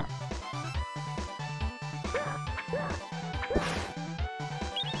over there?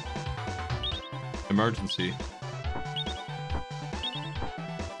 Emergency.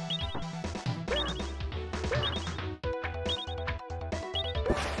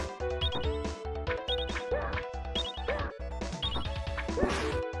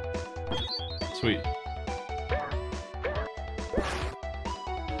 Sweet.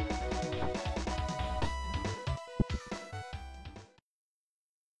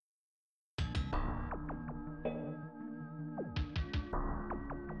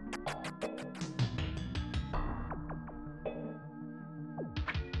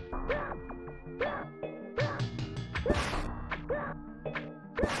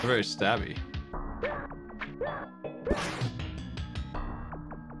 They're very stabby.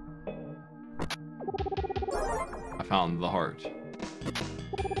 I found the heart.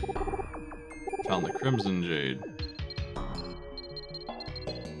 Found the crimson jade.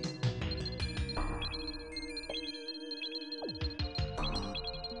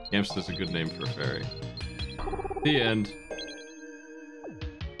 Gamster's a good name for a fairy. The end.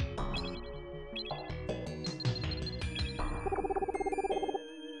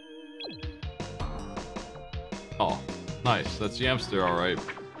 Nice, that's Yamster, alright.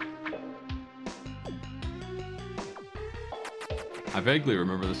 I vaguely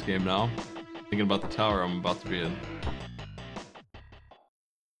remember this game now. Thinking about the tower I'm about to be in.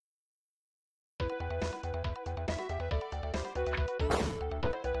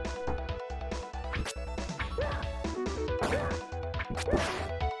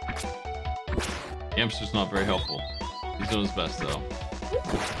 Yamster's not very helpful. He's doing his best though.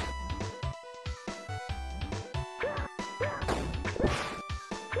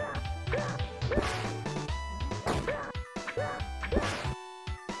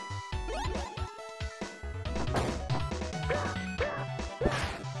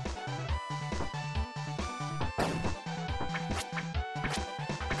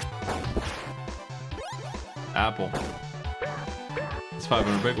 Apple. It's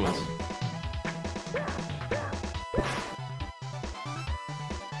 500 big ones.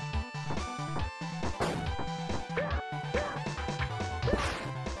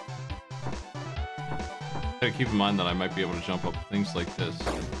 Gotta keep in mind that I might be able to jump up things like this.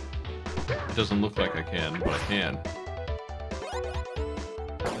 It doesn't look like I can, but I can.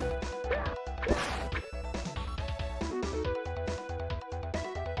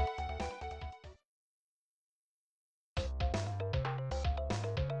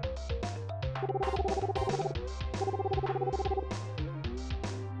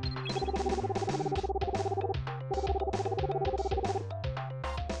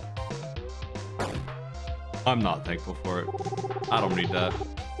 I'm not thankful for it. I don't need that.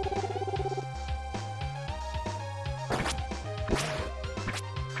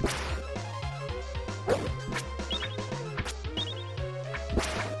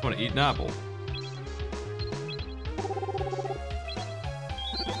 I want to eat an apple.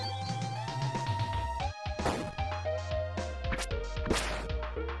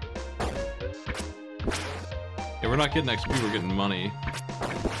 Yeah, we're not getting XP, we're getting money.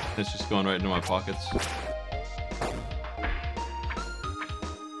 It's just going right into my pockets.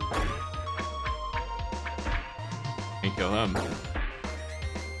 Can't kill him.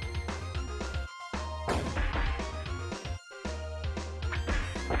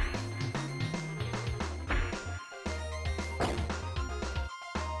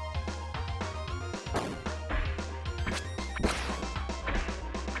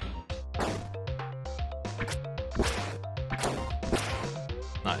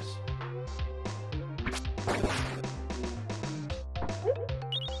 Nice.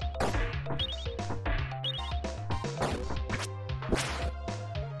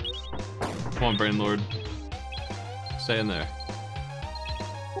 Come on, Brain Lord. Stay in there.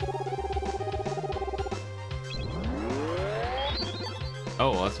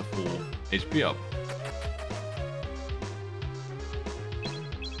 Oh, that's a full HP up.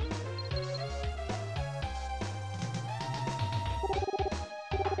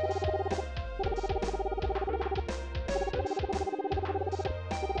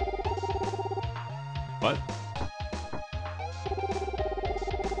 What?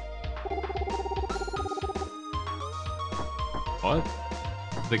 What?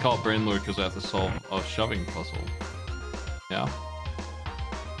 They call it Brain Lord because I have to solve a shoving puzzle. Yeah.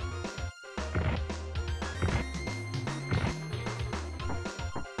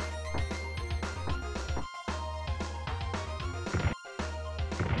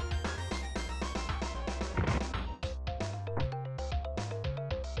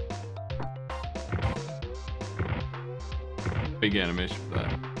 Big animation for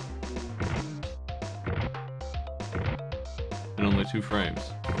that. In only 2 frames.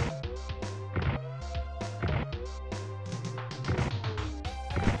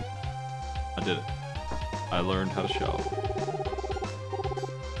 I did it. I learned how to shove.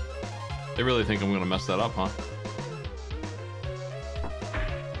 They really think I'm gonna mess that up, huh?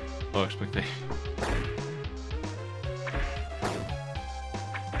 Low expectation.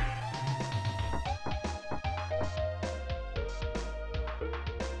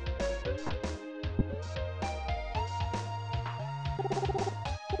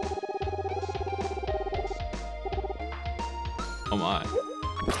 Oh my.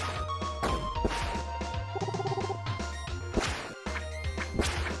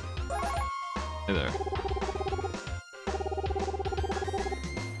 Hey there.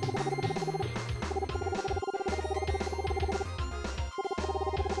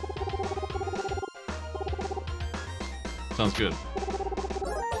 Sounds good.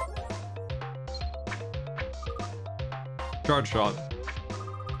 Charge shot.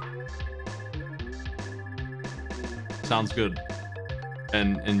 Sounds good.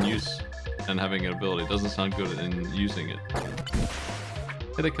 And in use and having an ability. Doesn't sound good in using it.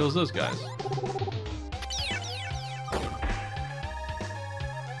 Hey, that kills those guys.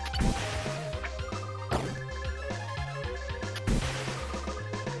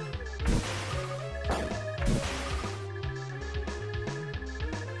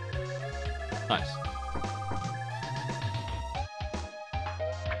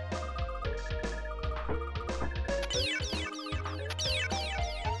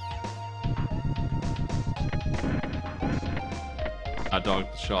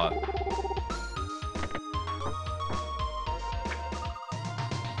 dodged the shot.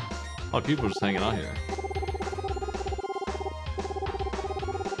 A lot of people are just hanging out here.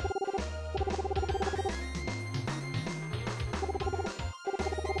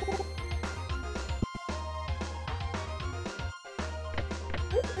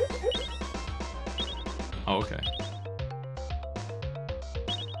 Oh, okay.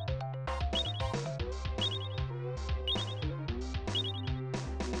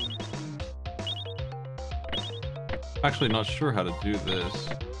 Actually not sure how to do this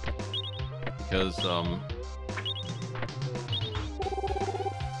because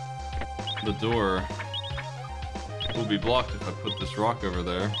the door will be blocked if I put this rock over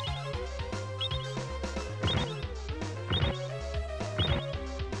there.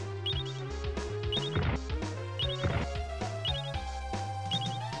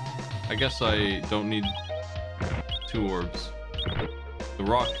 I guess I don't need 2 orbs. The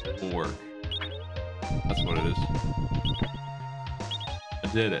rock will work. That's what it is. I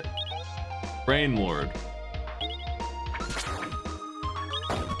did it. Brain Lord.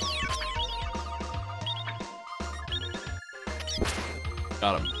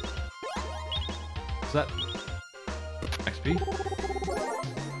 Got him. Is that XP?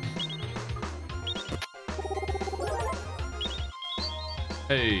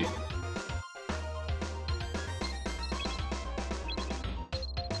 Hey.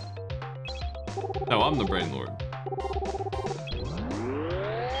 No, I'm the Brain Lord.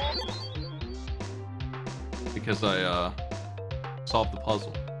 Because I solved the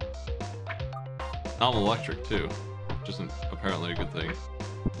puzzle. Now I'm electric too, which isn't apparently a good thing.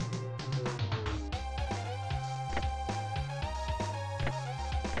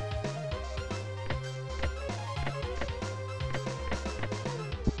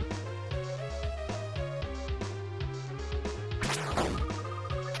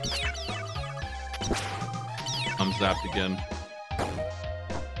 I'm zapped again.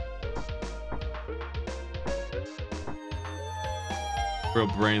 Real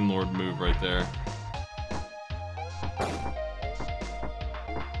Brain Lord move right there.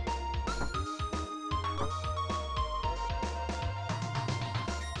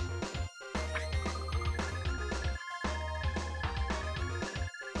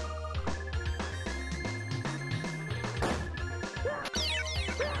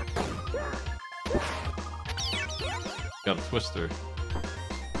 Got a twister.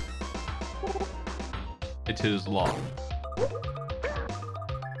 It is locked.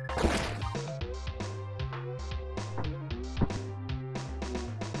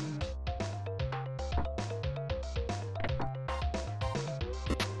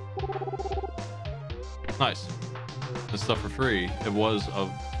 Nice. This stuff for free. It was a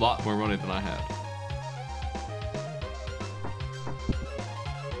lot more money than I had.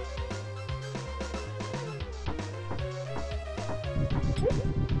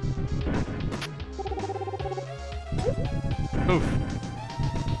 Oof.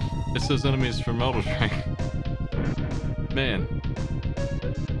 It says enemies from Elder Ring. Man.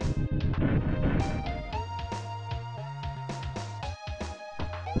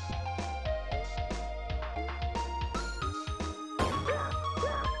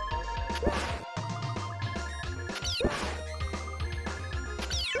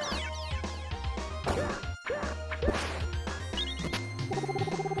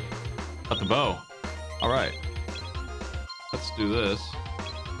 Got the bow. All right. Let's do this.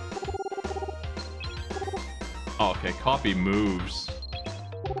 Oh, okay, copy moves.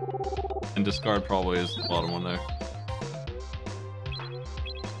 And discard probably is the bottom one there.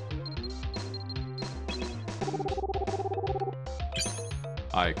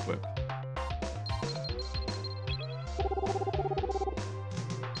 I equip.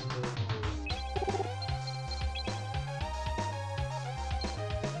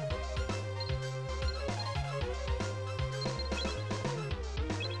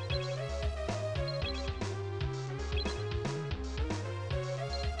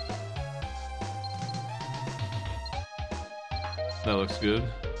 That looks good.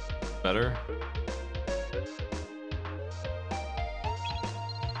 Better.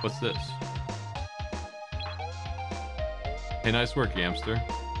 What's this? Hey, nice work, Yamster.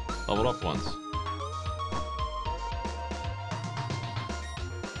 Leveled up once.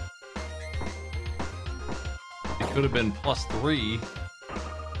 It could have been +3.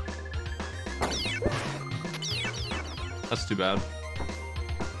 That's too bad.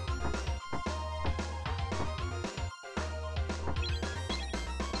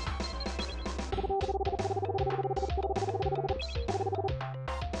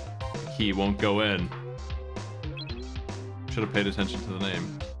 Key won't go in. Should have paid attention to the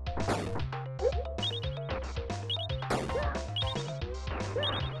name.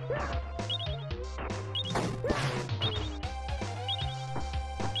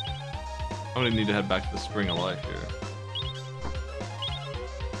 I'm gonna need to head back to the Spring of Life here.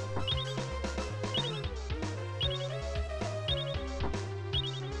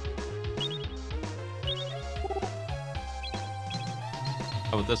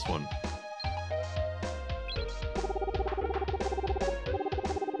 How about this one?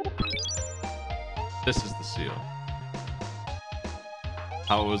 This is the seal.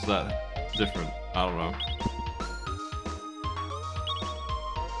 How was that different? I don't know.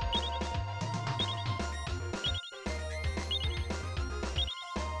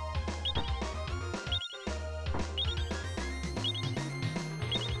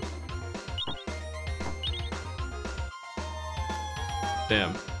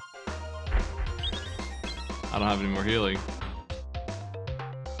 Damn. I don't have any more healing.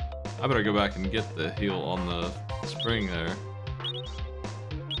 I better go back and get the heal on the spring there.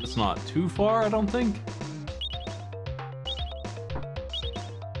 It's not too far, I don't think.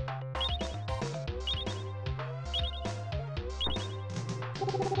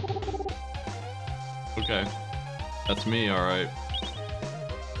 Okay. That's me, alright.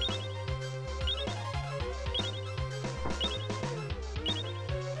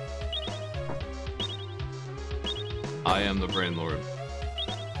 I am the Brain Lord.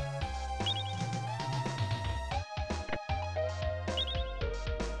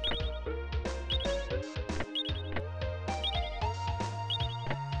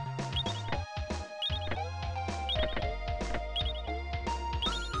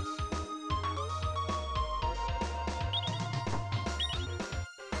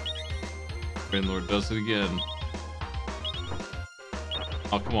 Brain Lord does it again.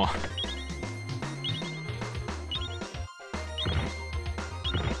 Oh, come on.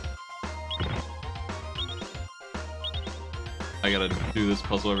 I gotta do this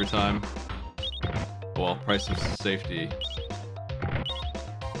puzzle every time. Well, price of safety.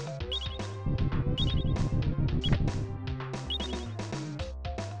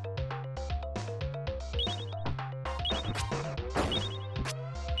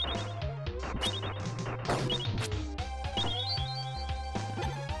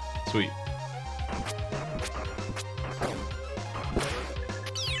 Sweet.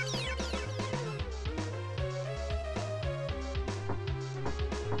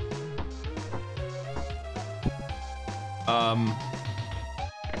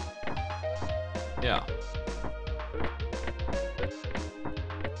 Yeah.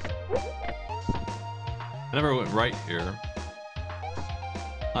 I never went right here.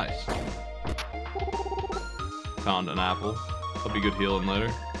 Nice. Found an apple. That'll be good healing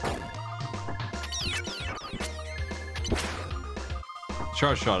later.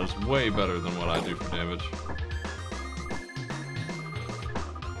 Charge shot is way better than what I do for damage.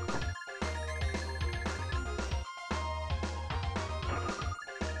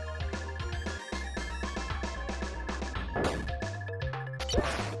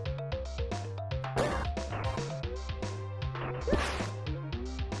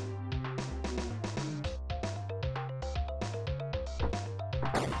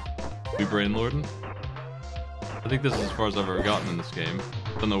 Be Brain Lording? I think this is as far as I've ever gotten in this game.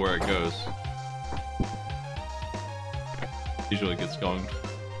 Don't know where it goes. Usually it gets going.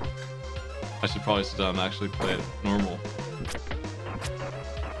 I should probably sit down and actually play it normal.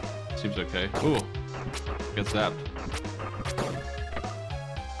 Seems okay. Ooh, get zapped.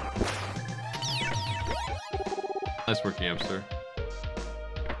 Nice work, hamster.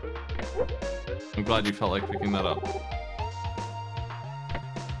 I'm glad you felt like picking that up.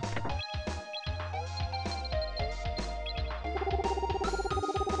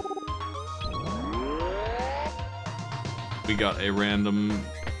 We got a random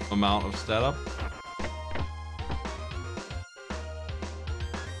amount of stat up.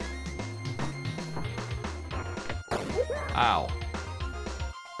 Ow.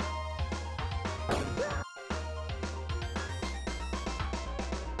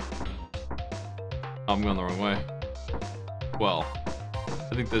 I'm going the wrong way. Well,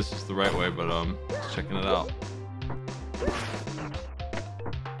 I think this is the right way, but just checking it out.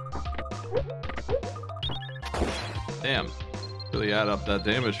 Damn, really add up that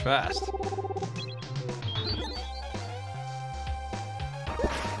damage fast.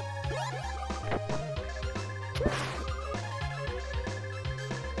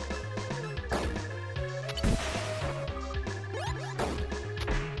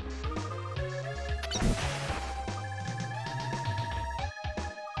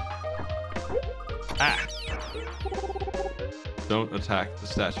 Ah. Don't attack the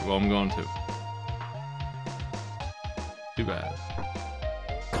statue. Well, I'm going to. Too bad.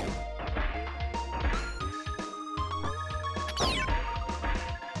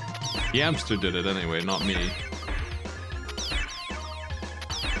 Yamster did it anyway, not me.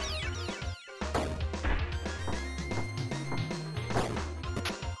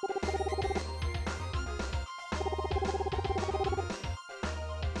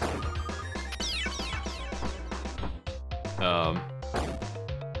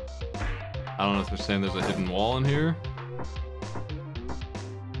 I don't know if they're saying there's a hidden wall in here.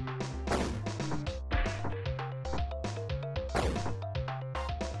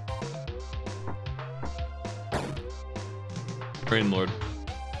 Brain Lord.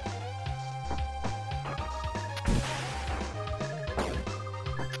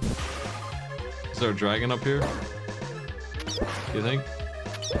 Is there a dragon up here? You think?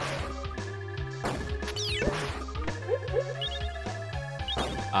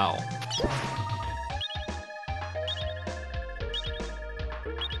 Ow.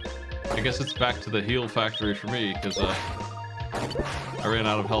 I guess it's back to the heal factory for me, because I ran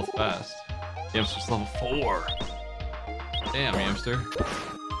out of health fast. Yamster's level 4. Damn, Yamster.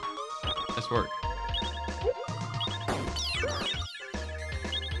 Nice work.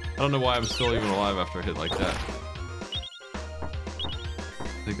 I don't know why I'm still even alive after a hit like that.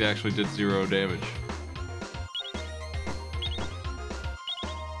 I think they actually did 0 damage.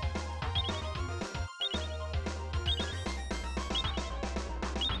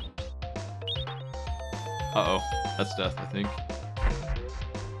 Uh-oh. That's death, I think.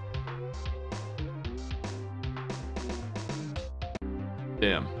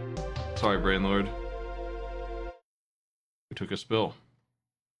 Damn. Sorry, Brain Lord. We took a spill.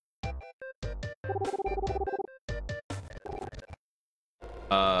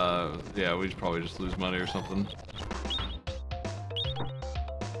 Yeah, we'd probably just lose money or something.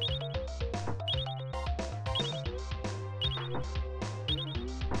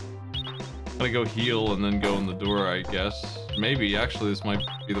 I'm gonna go heal and then go in the door, I guess. Maybe, actually, this might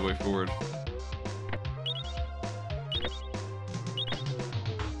be the way forward.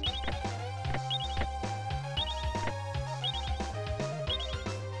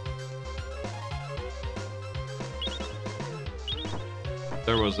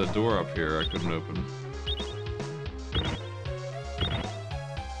 There was a door up here I couldn't open.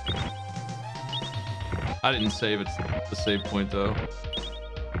 I didn't save it, the save point though.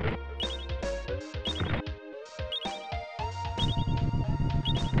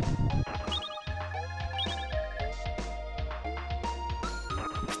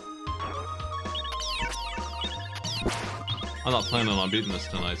 I'm not planning on beating this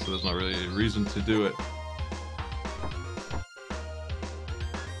tonight, so there's not really a reason to do it.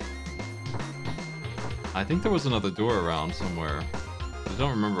 I think there was another door around somewhere. I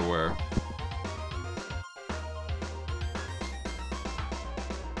don't remember where.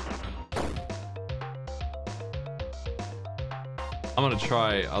 I'm gonna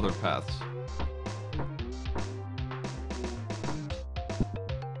try other paths.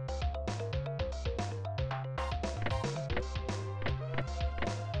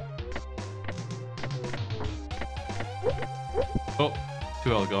 Oh, 2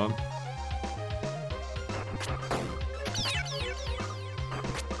 health gone.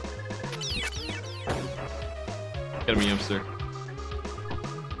 Get him, Yamster.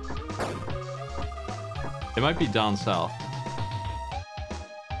 It might be down south.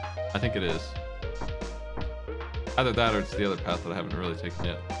 I think it is. Either that or it's the other path that I haven't really taken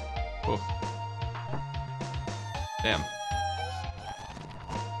yet. Oh. Damn.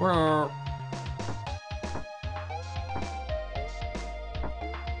 Where?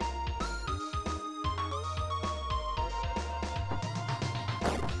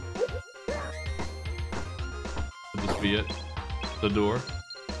 Could this be it? The door?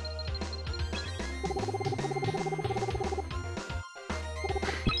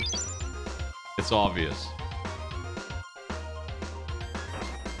 It's obvious.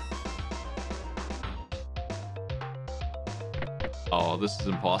 Oh, this is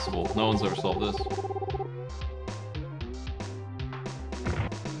impossible. No one's ever solved this.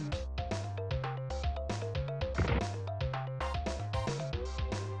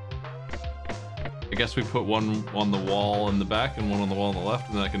 I guess we put one on the wall in the back and one on the wall on the left,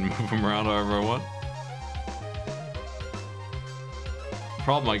 and then I can move them around however I want. The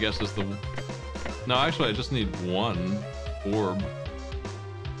problem, I guess, is the... No, actually, I just need one orb.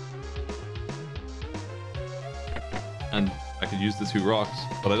 And I could use the 2 rocks,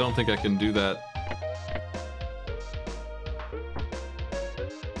 but I don't think I can do that.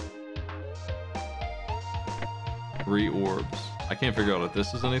 3 orbs. I can't figure out if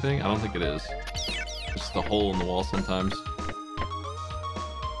this is anything. I don't think it is. It's just a hole in the wall sometimes.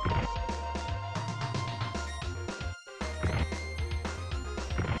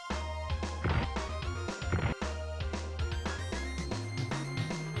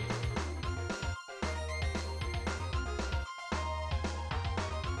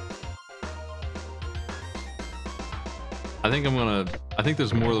 I think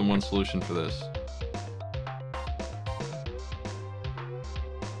there's more than one solution for this.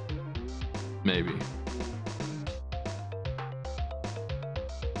 Maybe.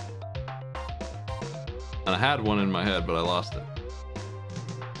 And I had one in my head, but I lost it.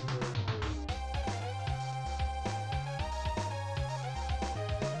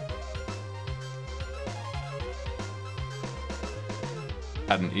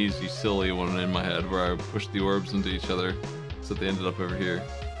 Had an easy, silly one in my head where I pushed the orbs into each other so that they ended up over here.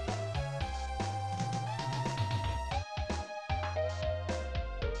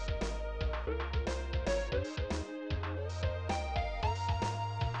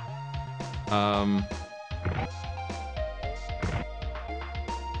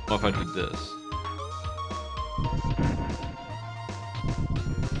 What if I did this?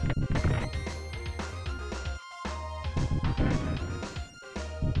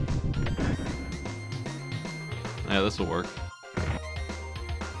 Yeah, this will work.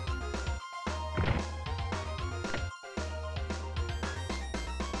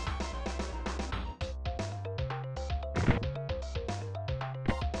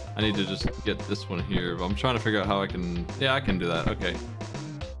 I need to just get this one here, but I'm trying to figure out how I can... Yeah, I can do that. Okay.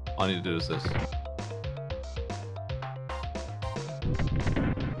 All I need to do is this.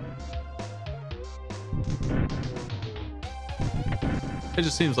 It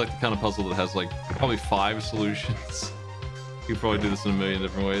just seems like the kind of puzzle that has like probably 5 solutions. You could probably do this in a million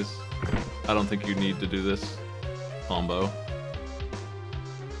different ways. I don't think you need to do this combo.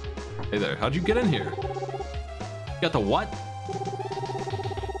 Hey there, how'd you get in here? You got the what?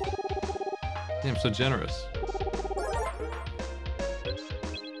 Damn, so generous.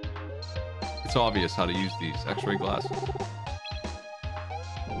 It's obvious how to use these X-ray glasses.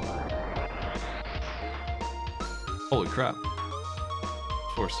 Holy crap.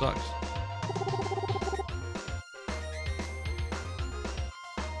 This floor sucks.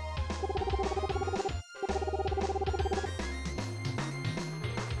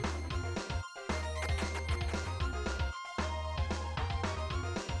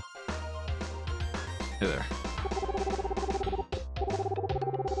 Hey there.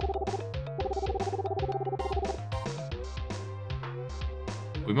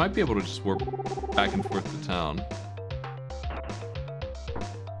 We might be able to just warp back and forth to town.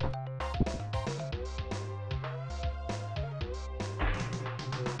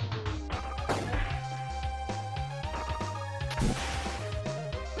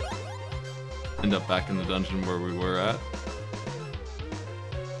 End up back in the dungeon where we were at.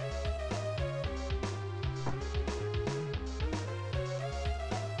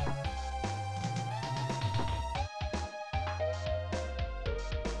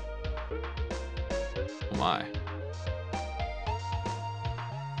 My.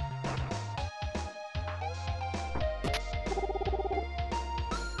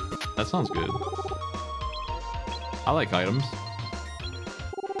 That sounds good. I like items.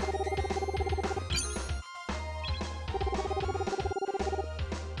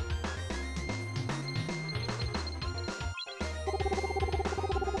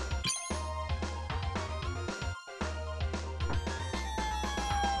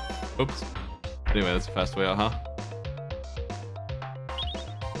 Oops. Anyway, that's a fast way out, huh?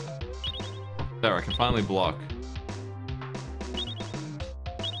 There, I can finally block.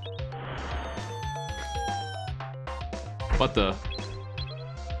 What the?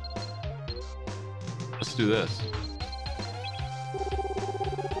 Let's do this.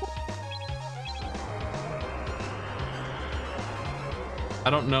 I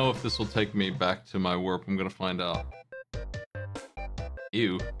don't know if this will take me back to my warp. I'm gonna find out.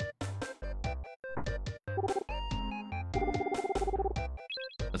 Ew.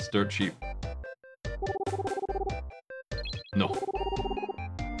 That's dirt cheap. No.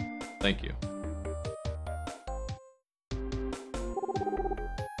 Thank you.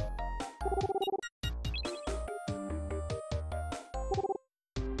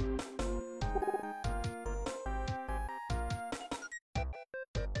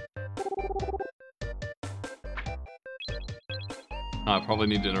 I probably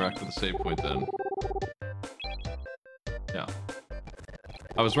need to interact with the save point then. Yeah.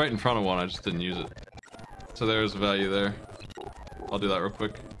 I was right in front of one, I just didn't use it. So there's a value there. I'll do that real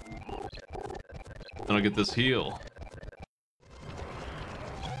quick. And I'll get this heal.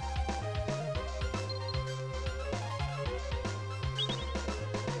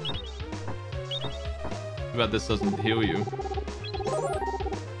 Too bad this doesn't heal you.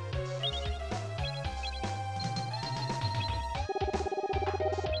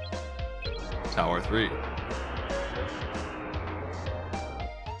 Tower 3.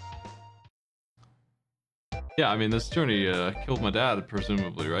 Yeah, I mean, this journey killed my dad,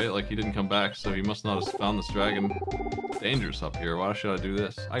 presumably, right? Like, he didn't come back, so he must not have found this dragon dangerous up here. Why should I do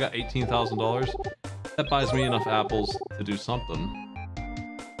this? I got $18,000. That buys me enough apples to do something.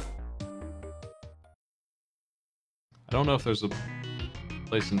 I don't know if there's a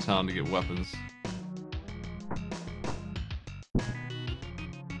place in town to get weapons.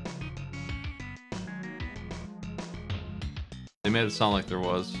 They made it sound like there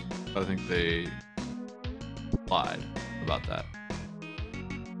was, but I think they lied about that.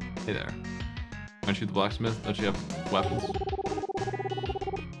 Hey there. Aren't you the blacksmith? Don't you have weapons?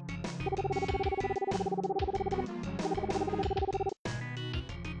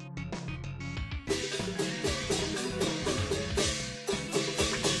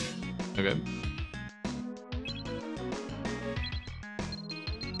 Okay.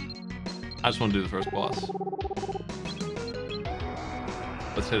 I just want to do the first boss.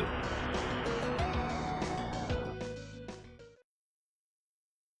 Let's hit it.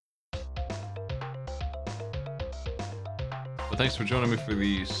 Well, thanks for joining me for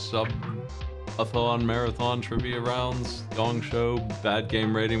the sub-a-thon marathon trivia rounds, Gong show, bad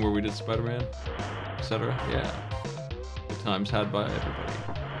game rating where we did Spider-Man, etc. Yeah. Good times had by everybody.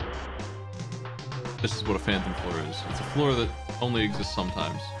 This is what a phantom floor is. It's a floor that only exists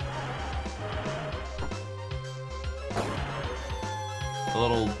sometimes. A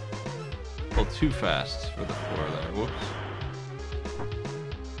little too fast for the floor there. Whoops.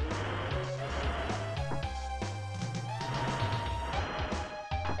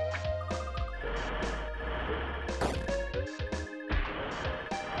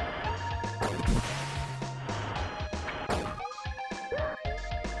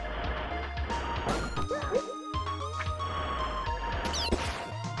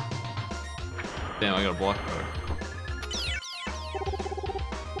 Damn, I got a block better.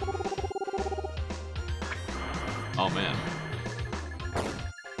 Oh man.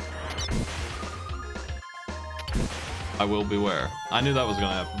 I will beware. I knew that was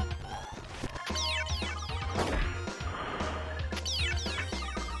gonna happen.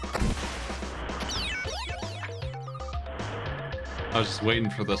 I was just waiting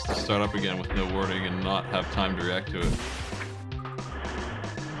for this to start up again with no warning and not have time to react to it.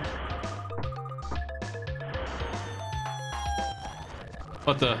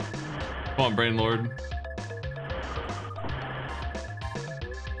 What the? Come on, Brain Lord.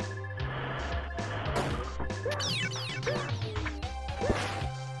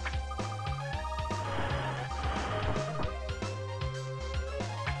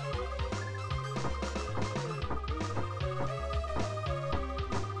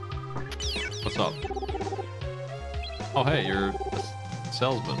 What's up? Oh, hey, you're a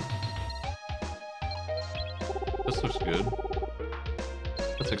salesman. This looks good.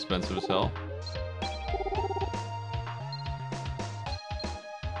 That's expensive as hell.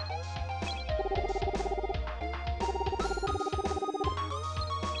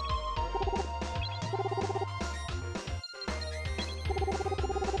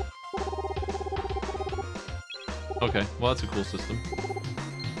 Okay, well that's a cool system.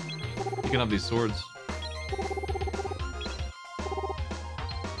 You can have these swords.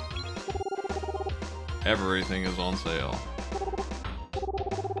 Everything is on sale.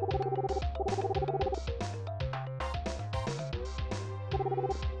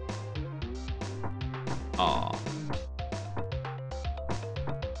 Aw.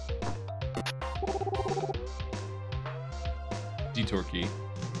 Detour key.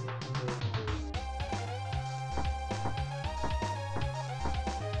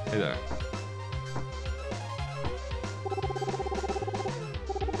 Hey there.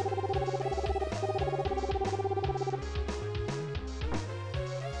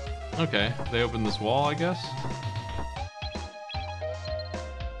 Okay, they opened this wall, I guess?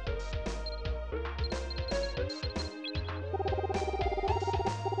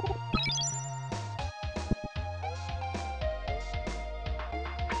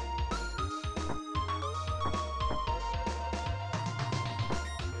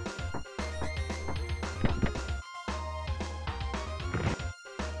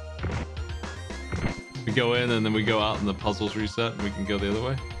 We go in and then we go out and the puzzles reset and we can go the other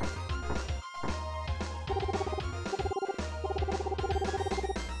way.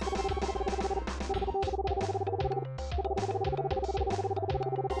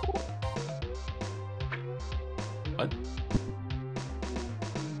 What?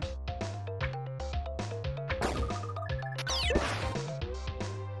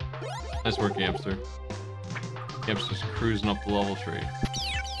 Nice work, Hamster. Hamster's cruising up the level tree.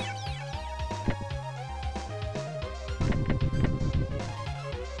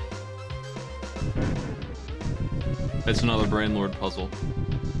 It's another Brain Lord puzzle.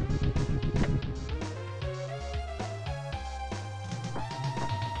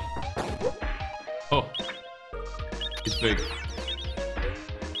 Oh, he's big.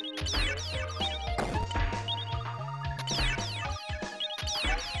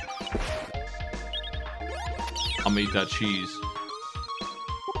 I'll eat that cheese.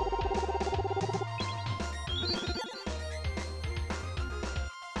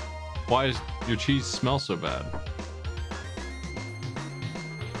 Why does your cheese smell so bad?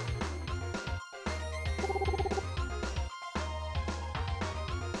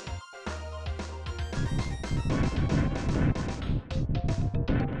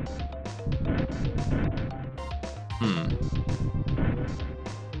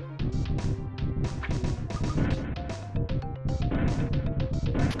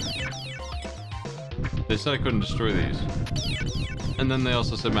 They said I couldn't destroy these. And then they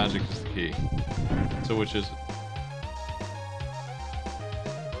also said magic is the key. So which is it?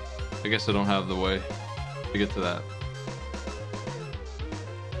 I guess I don't have the way to get to that.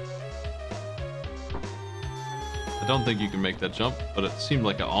 I don't think you can make that jump, but it seemed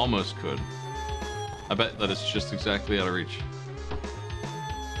like I almost could. I bet that it's just exactly out of reach.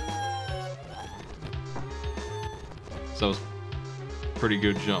 So that was a pretty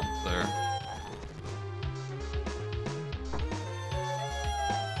good jump there.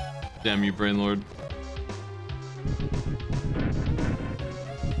 Damn you, Brain Lord.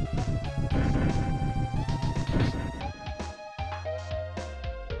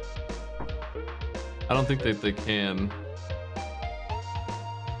 I don't think that they can.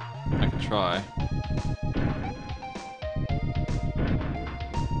 I can try.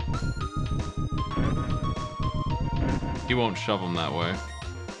 He won't shove them that way.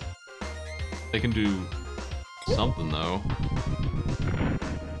 They can do something though.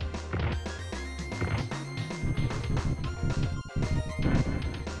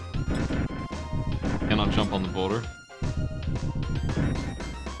 Cannot jump on the boulder.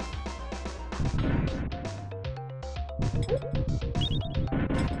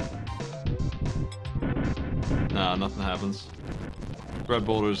 Nah, nothing happens. Red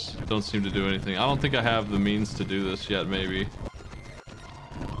boulders don't seem to do anything. I don't think I have the means to do this yet, maybe.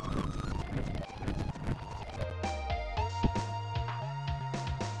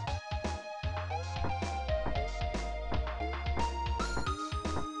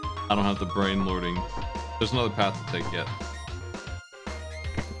 I don't have the brain lording. There's another path to take yet.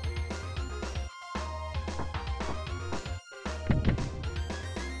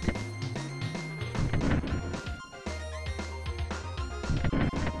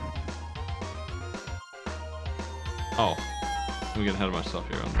 Oh, let me get ahead of myself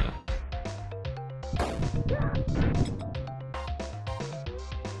here on that.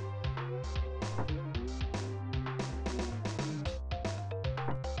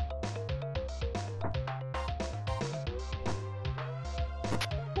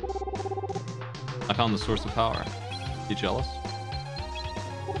 I found the source of power. You jealous?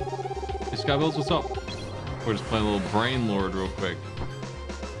 Hey Skybills, what's up? We're just playing a little Brain Lord real quick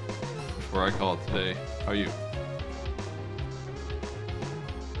before I call it today. How are you?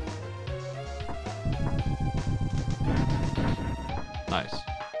 Nice.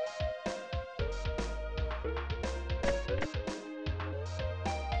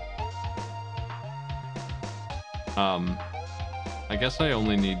 I guess I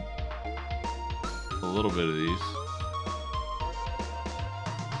only need a little bit of these.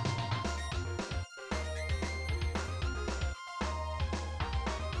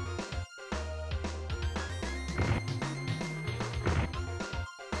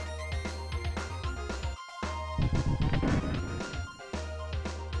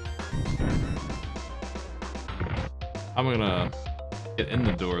 I'm gonna get in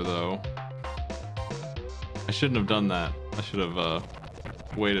the door though. I shouldn't have done that. I should have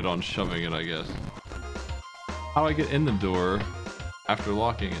waited on shoving it, I guess. How do I get in the door after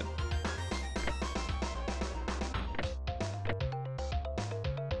locking it?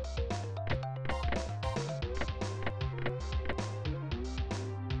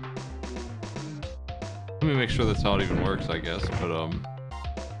 Let me make sure that's how it even works, I guess, but I'm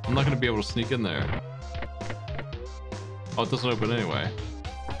not gonna be able to sneak in there. Oh, it doesn't open anyway.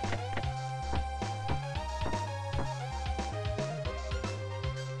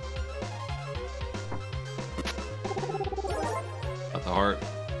 Got the heart.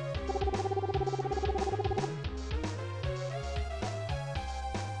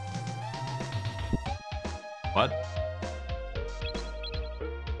 What?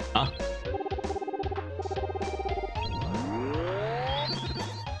 Huh?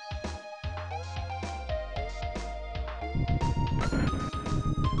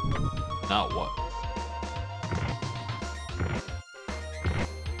 Now what?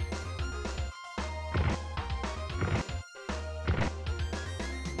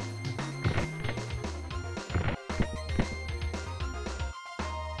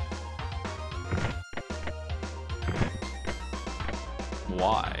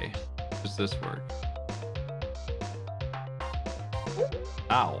 Why does this work?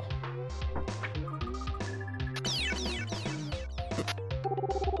 Ow.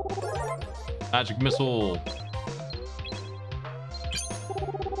 Magic missile.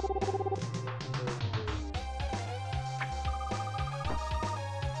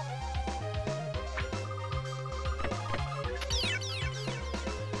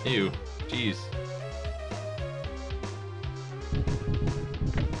 Ew. Jeez.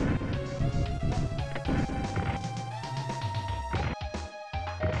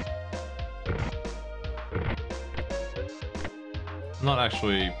 I'm not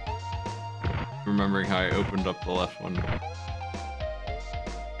actually remembering how I opened up the left one.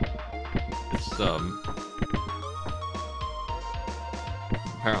 It's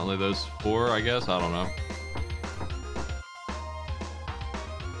apparently those 4, I guess. I don't know.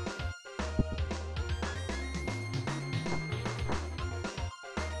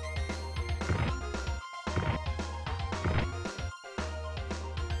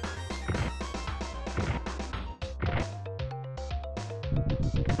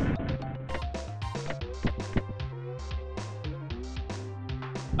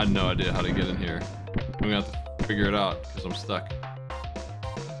 I had no idea how to get in here. I'm gonna have to figure it out because I'm stuck.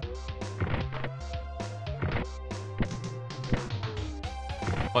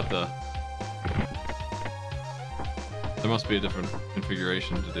 What the? There must be a different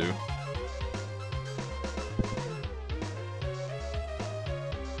configuration to do.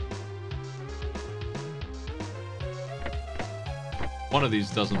 One of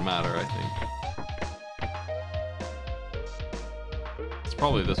these doesn't matter, I think.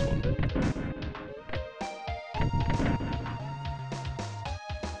 Probably this one.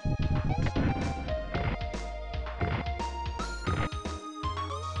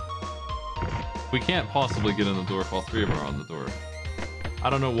 We can't possibly get in the door if all 3 of them are on the door.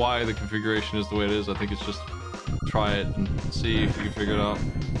 I don't know why the configuration is the way it is. I think it's just try it and see if you can figure it out.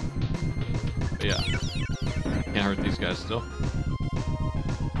 But yeah, can't hurt these guys still.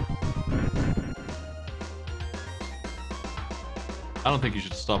 I don't think you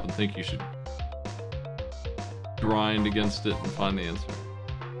should stop and think. You should grind against it and find the answer.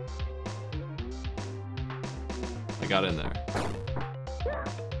 I got in there.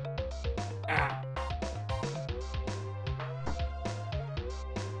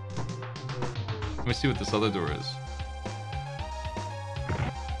 Let me see what this other door is.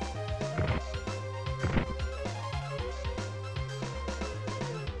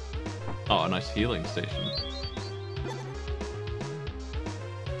 Oh, a nice healing station.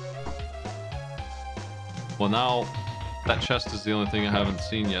 Well, now that chest is the only thing I haven't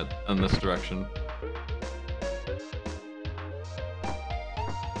seen yet in this direction.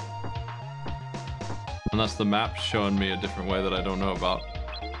 Unless the map's showing me a different way that I don't know about.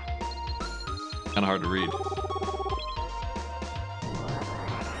 Kinda hard to read.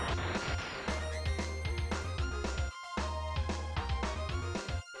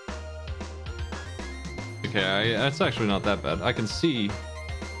 Okay, that's actually not that bad. I can see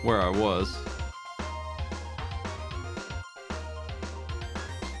where I was.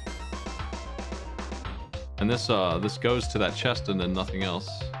 And this goes to that chest and then nothing else,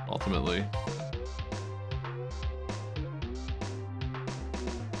 ultimately.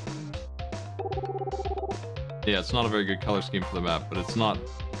 Yeah, it's not a very good color scheme for the map, but it's not,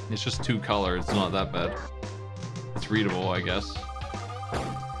 it's just 2 color, it's not that bad. It's readable, I guess.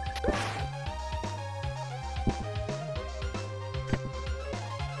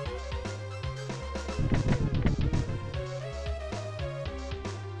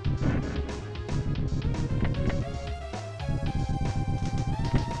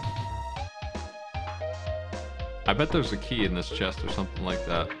 I bet there's a key in this chest or something like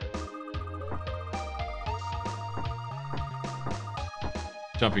that.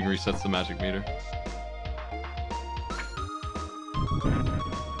 Jumping resets the magic meter.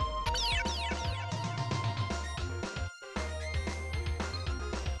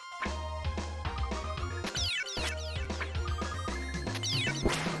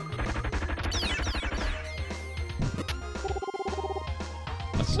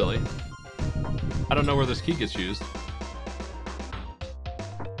 That's silly. I don't know where this key gets used.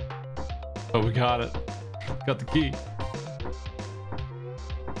 Oh, we got it. Got the key.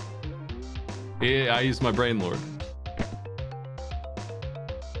 Yeah, I used my brain lord.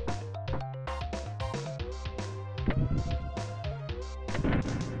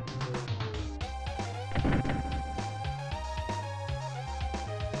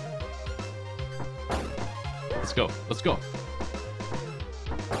 Let's go. Let's go.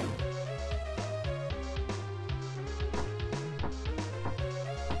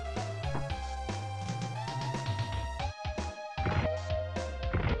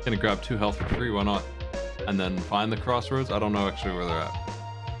 Gonna grab 2 health for free, why not? And then find the crossroads. I don't know actually where they're at.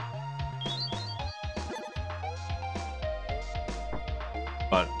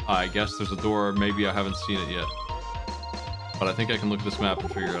 But I guess there's a door, maybe I haven't seen it yet. But I think I can look at this map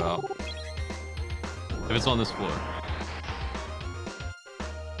and figure it out. If it's on this floor.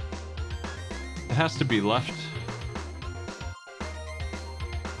 It has to be left.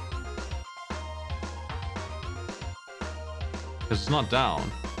 Because it's not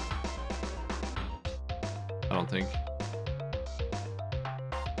down. I don't think.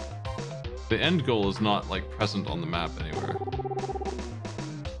 The end goal is not like present on the map anywhere.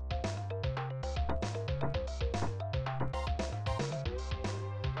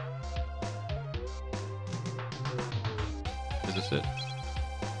 Is this it?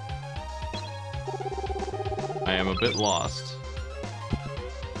 I am a bit lost.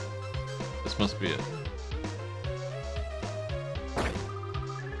 This must be it.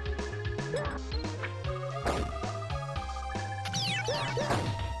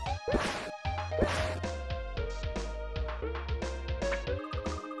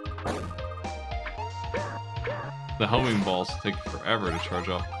 The homing balls take forever to charge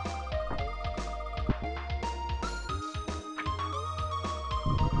up.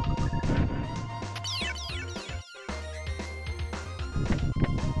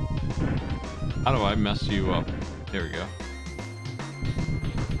 How do I mess you up? There we go.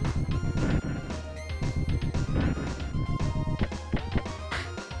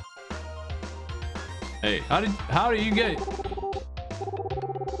 Hey, how do you get it?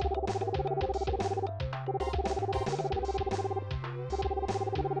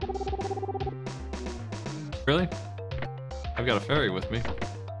 Really? I've got a ferry with me.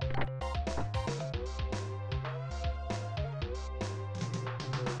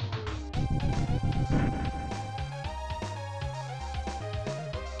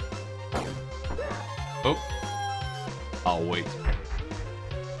 Oh. I'll wait.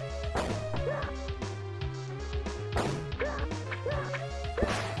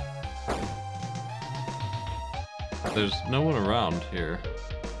 There's no one around here.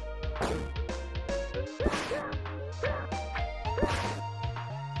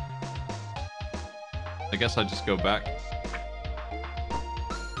 I guess I just go back.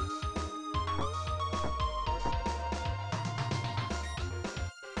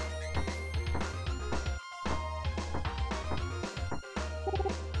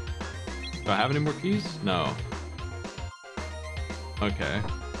 Do I have any more keys? No. Okay.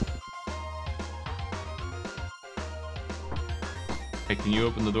 Hey, can you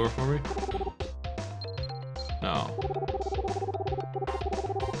open the door for me? No.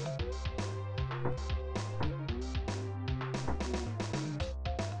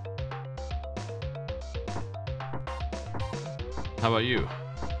 How about you?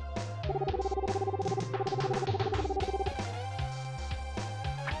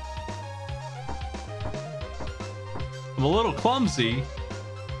 I'm a little clumsy.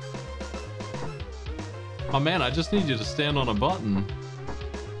 Oh man, I just need you to stand on a button.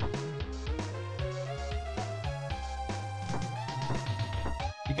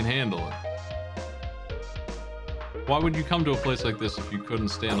 You can handle it. Why would you come to a place like this if you couldn't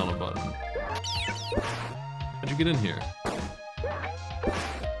stand on a button? How'd you get in here?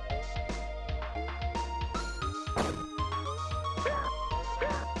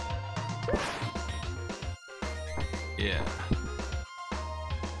 Yeah.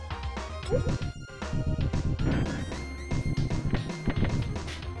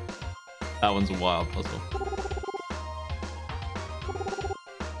 That one's a wild puzzle.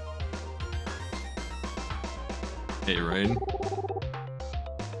 Hey, Rain.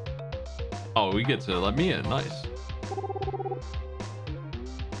 Oh, we get to let me in. Nice.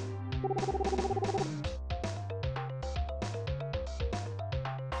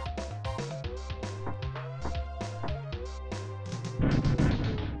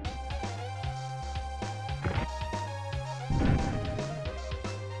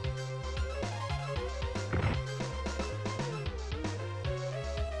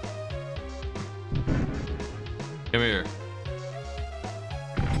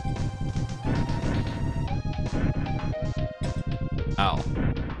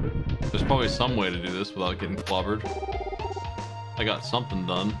 There's probably some way to do this without getting clobbered. I got something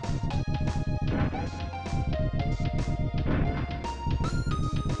done.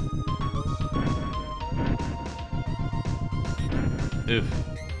 If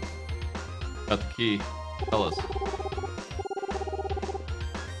got the key, tell us.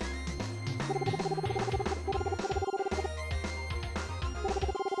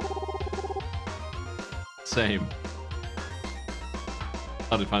 Same.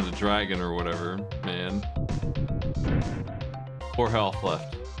 How to find a dragon or whatever, man. 4 health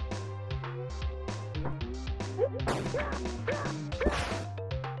left.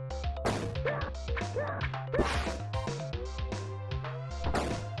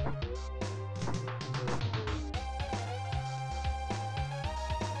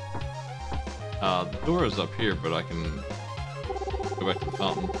 The door is up here, but I can go back to the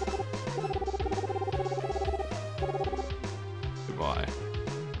fountain. Goodbye.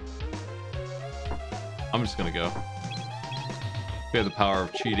 I'm just gonna go. We have the power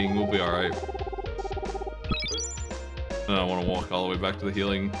of cheating, we'll be alright. I don't want to walk all the way back to the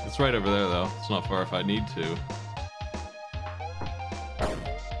healing. It's right over there though. It's not far if I need to.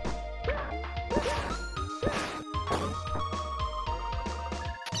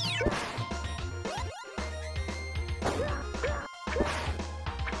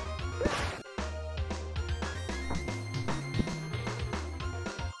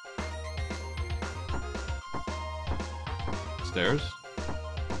 Stairs.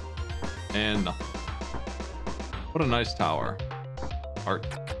 And nothing. What a nice tower. Art.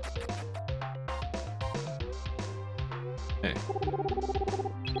 Hey.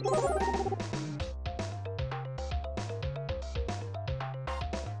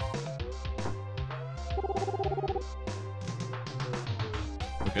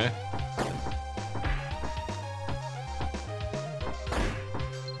 Okay.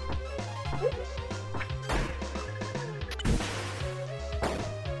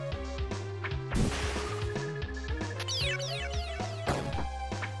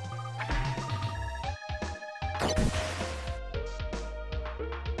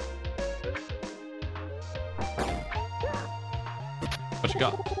 What you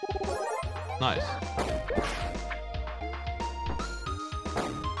got? Nice.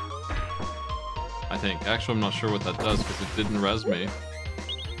 I think. Actually, I'm not sure what that does because it didn't res me.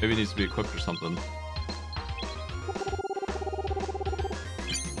 Maybe it needs to be equipped or something.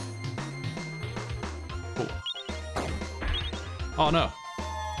 Cool. Oh no.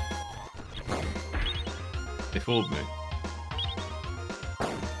 They fooled me.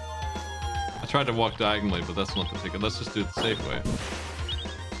 I tried to walk diagonally, but that's not the ticket. Let's just do it the safe way.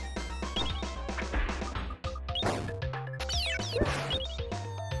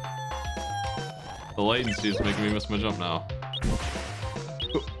 The latency is making me miss my jump now.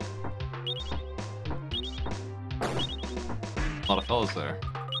 Ooh. A lot of fellas there.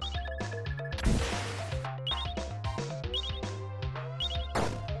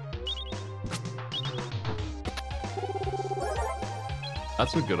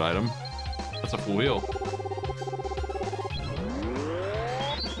 That's a good item. That's a full wheel.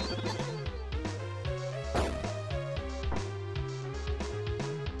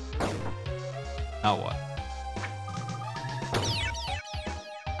 Now what?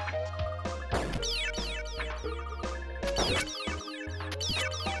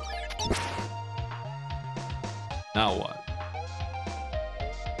 Now what?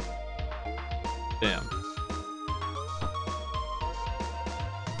 Damn.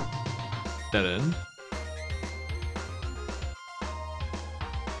 Dead end?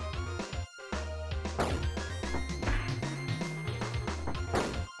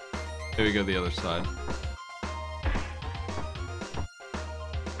 Here we go, the other side.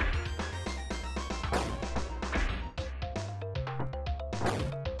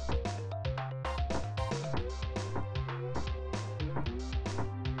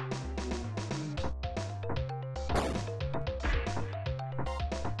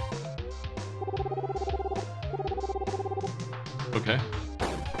 Okay.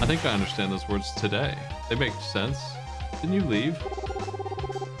 I think I understand those words today. They make sense. Didn't you leave?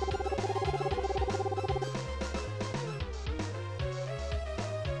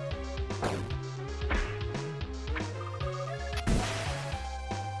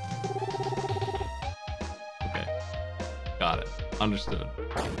 Got it. Understood.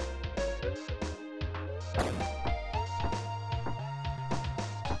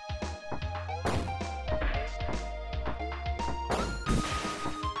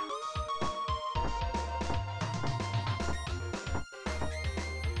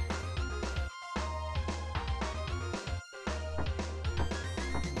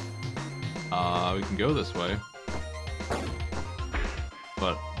 We can go this way.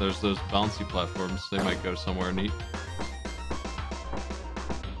 But there's those bouncy platforms. They might go somewhere neat.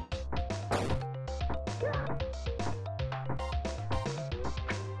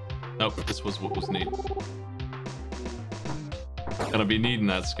 Nope, this was what was neat. Gonna be needing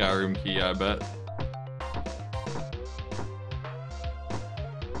that Skyrim key, I bet.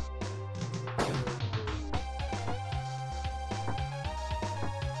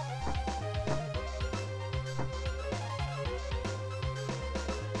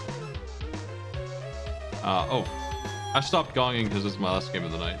 Oh, I stopped gonging because it's my last game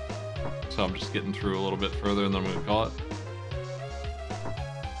of the night. So I'm just getting through a little bit further and then I'm gonna call it.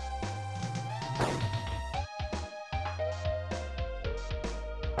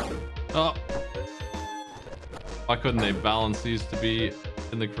 Oh! Why couldn't they balance these to be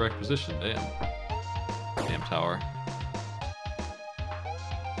in the correct position? Damn. Damn tower.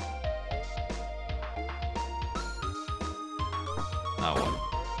 Now what?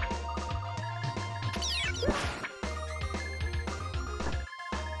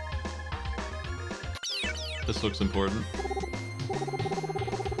 This looks important.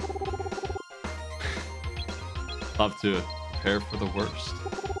 Love to prepare for the worst.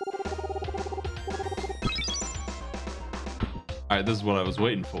 Alright, this is what I was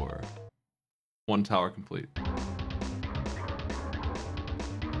waiting for. One tower complete.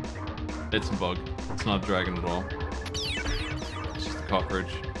 It's a bug. It's not a dragon at all. It's just a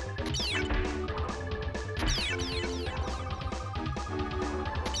cockroach.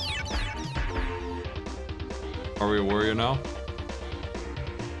 Are we a warrior now?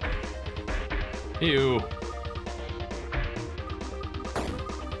 Ew.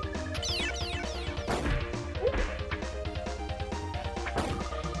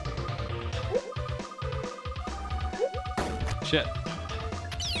 Shit.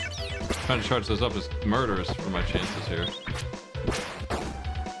 Trying to charge those up is murderous for my chances here.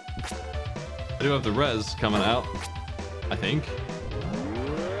 I do have the res coming out, I think.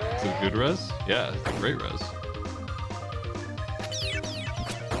 Is it a good res? Yeah, it's a great res.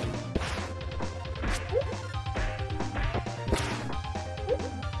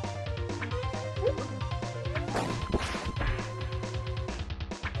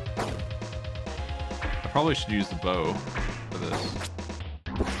 Probably should use the bow for this.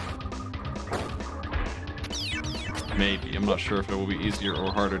 Maybe. I'm not sure if it will be easier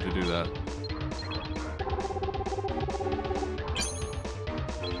or harder to do that.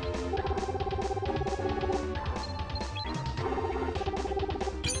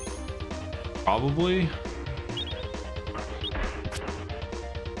 Probably.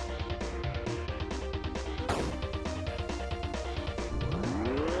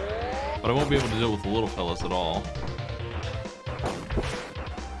 But I won't be able to deal with the little fellas at all.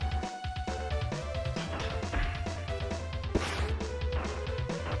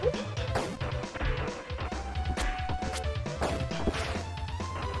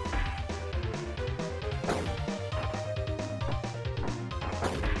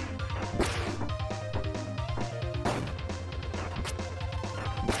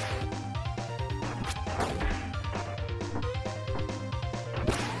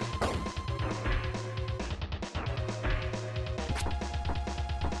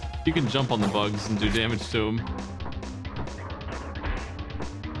 You can jump on the bugs and do damage to them.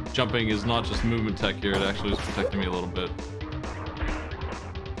 Jumping is not just movement tech here, it actually is protecting me a little bit.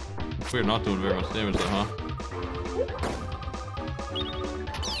 We're not doing very much damage though, huh?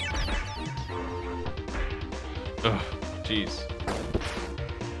 Ugh, jeez.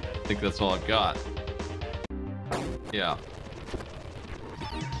 I think that's all I've got. Yeah.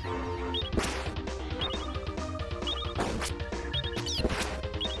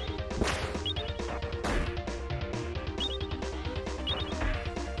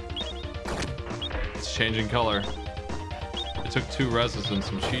 Changing color. It took 2 reses and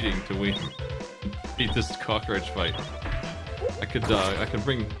some cheating to beat this cockroach fight. I could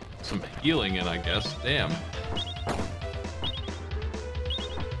bring some healing in, I guess. Damn.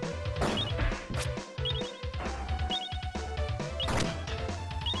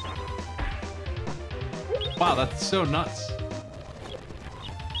 Wow, that's so nuts.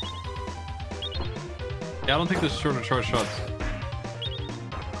 Yeah, I don't think this shorter charge shot's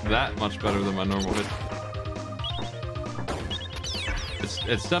that much better than my normal hit.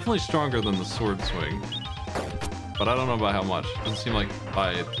 It's definitely stronger than the sword swing, but I don't know by how much. Doesn't seem like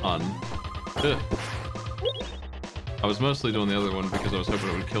by a ton. Ugh. I was mostly doing the other one because I was hoping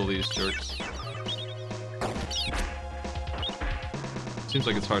it would kill these jerks. Seems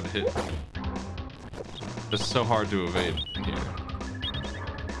like it's hard to hit. It's so hard to evade in here.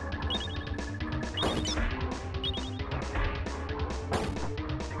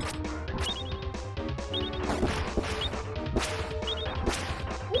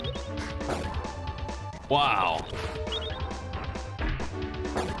 Wow.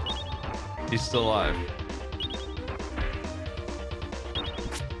 He's still alive.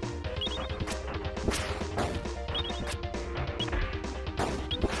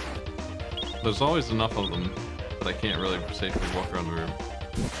 There's always enough of them that I can't really safely walk around the room.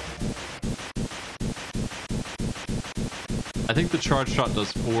 I think the charge shot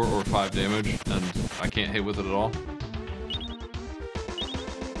does 4 or 5 damage, and I can't hit with it at all.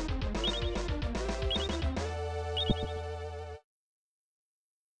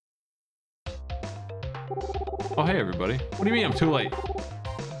 Oh, hey everybody. What do you mean I'm too late?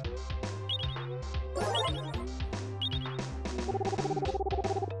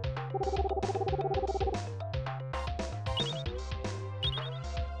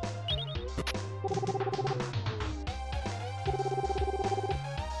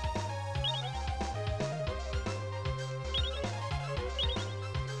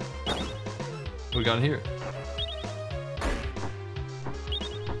 What we got in here?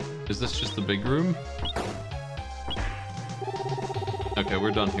 Is this just the big room? Okay,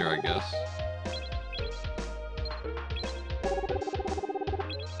 we're done here, I guess.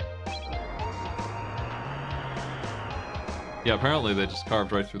 Yeah, apparently they just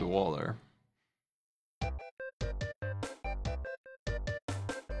carved right through the wall there.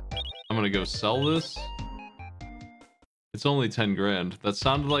 I'm gonna go sell this. It's only 10 grand. That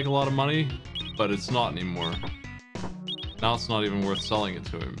sounded like a lot of money, but it's not anymore. Now it's not even worth selling it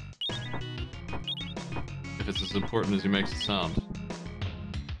to him. If it's as important as he makes it sound.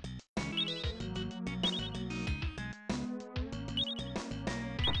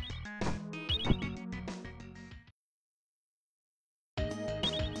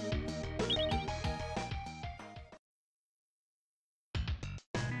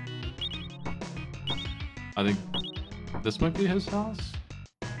 I think this might be his house.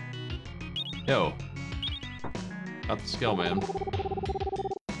 Yo. Got the scale, man.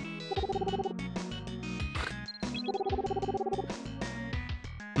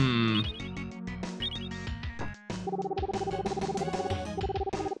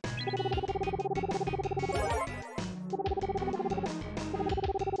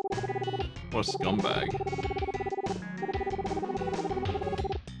 What a scumbag.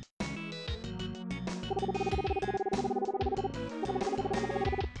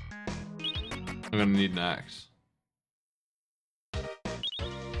 I'm gonna need an axe.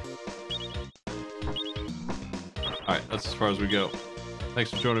 Alright, that's as far as we go.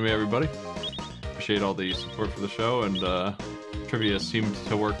 Thanks for joining me, everybody. Appreciate all the support for the show, and trivia seemed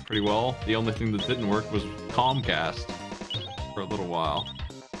to work pretty well. The only thing that didn't work was Comcast for a little while.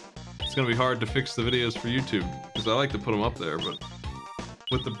 It's gonna be hard to fix the videos for YouTube, because I like to put them up there, but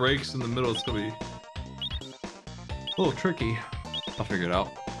with the breaks in the middle, it's gonna be a little tricky. I'll figure it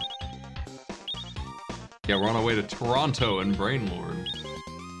out. Yeah, we're on our way to Toronto and Brainlord.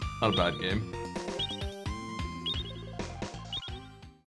 Not a bad game.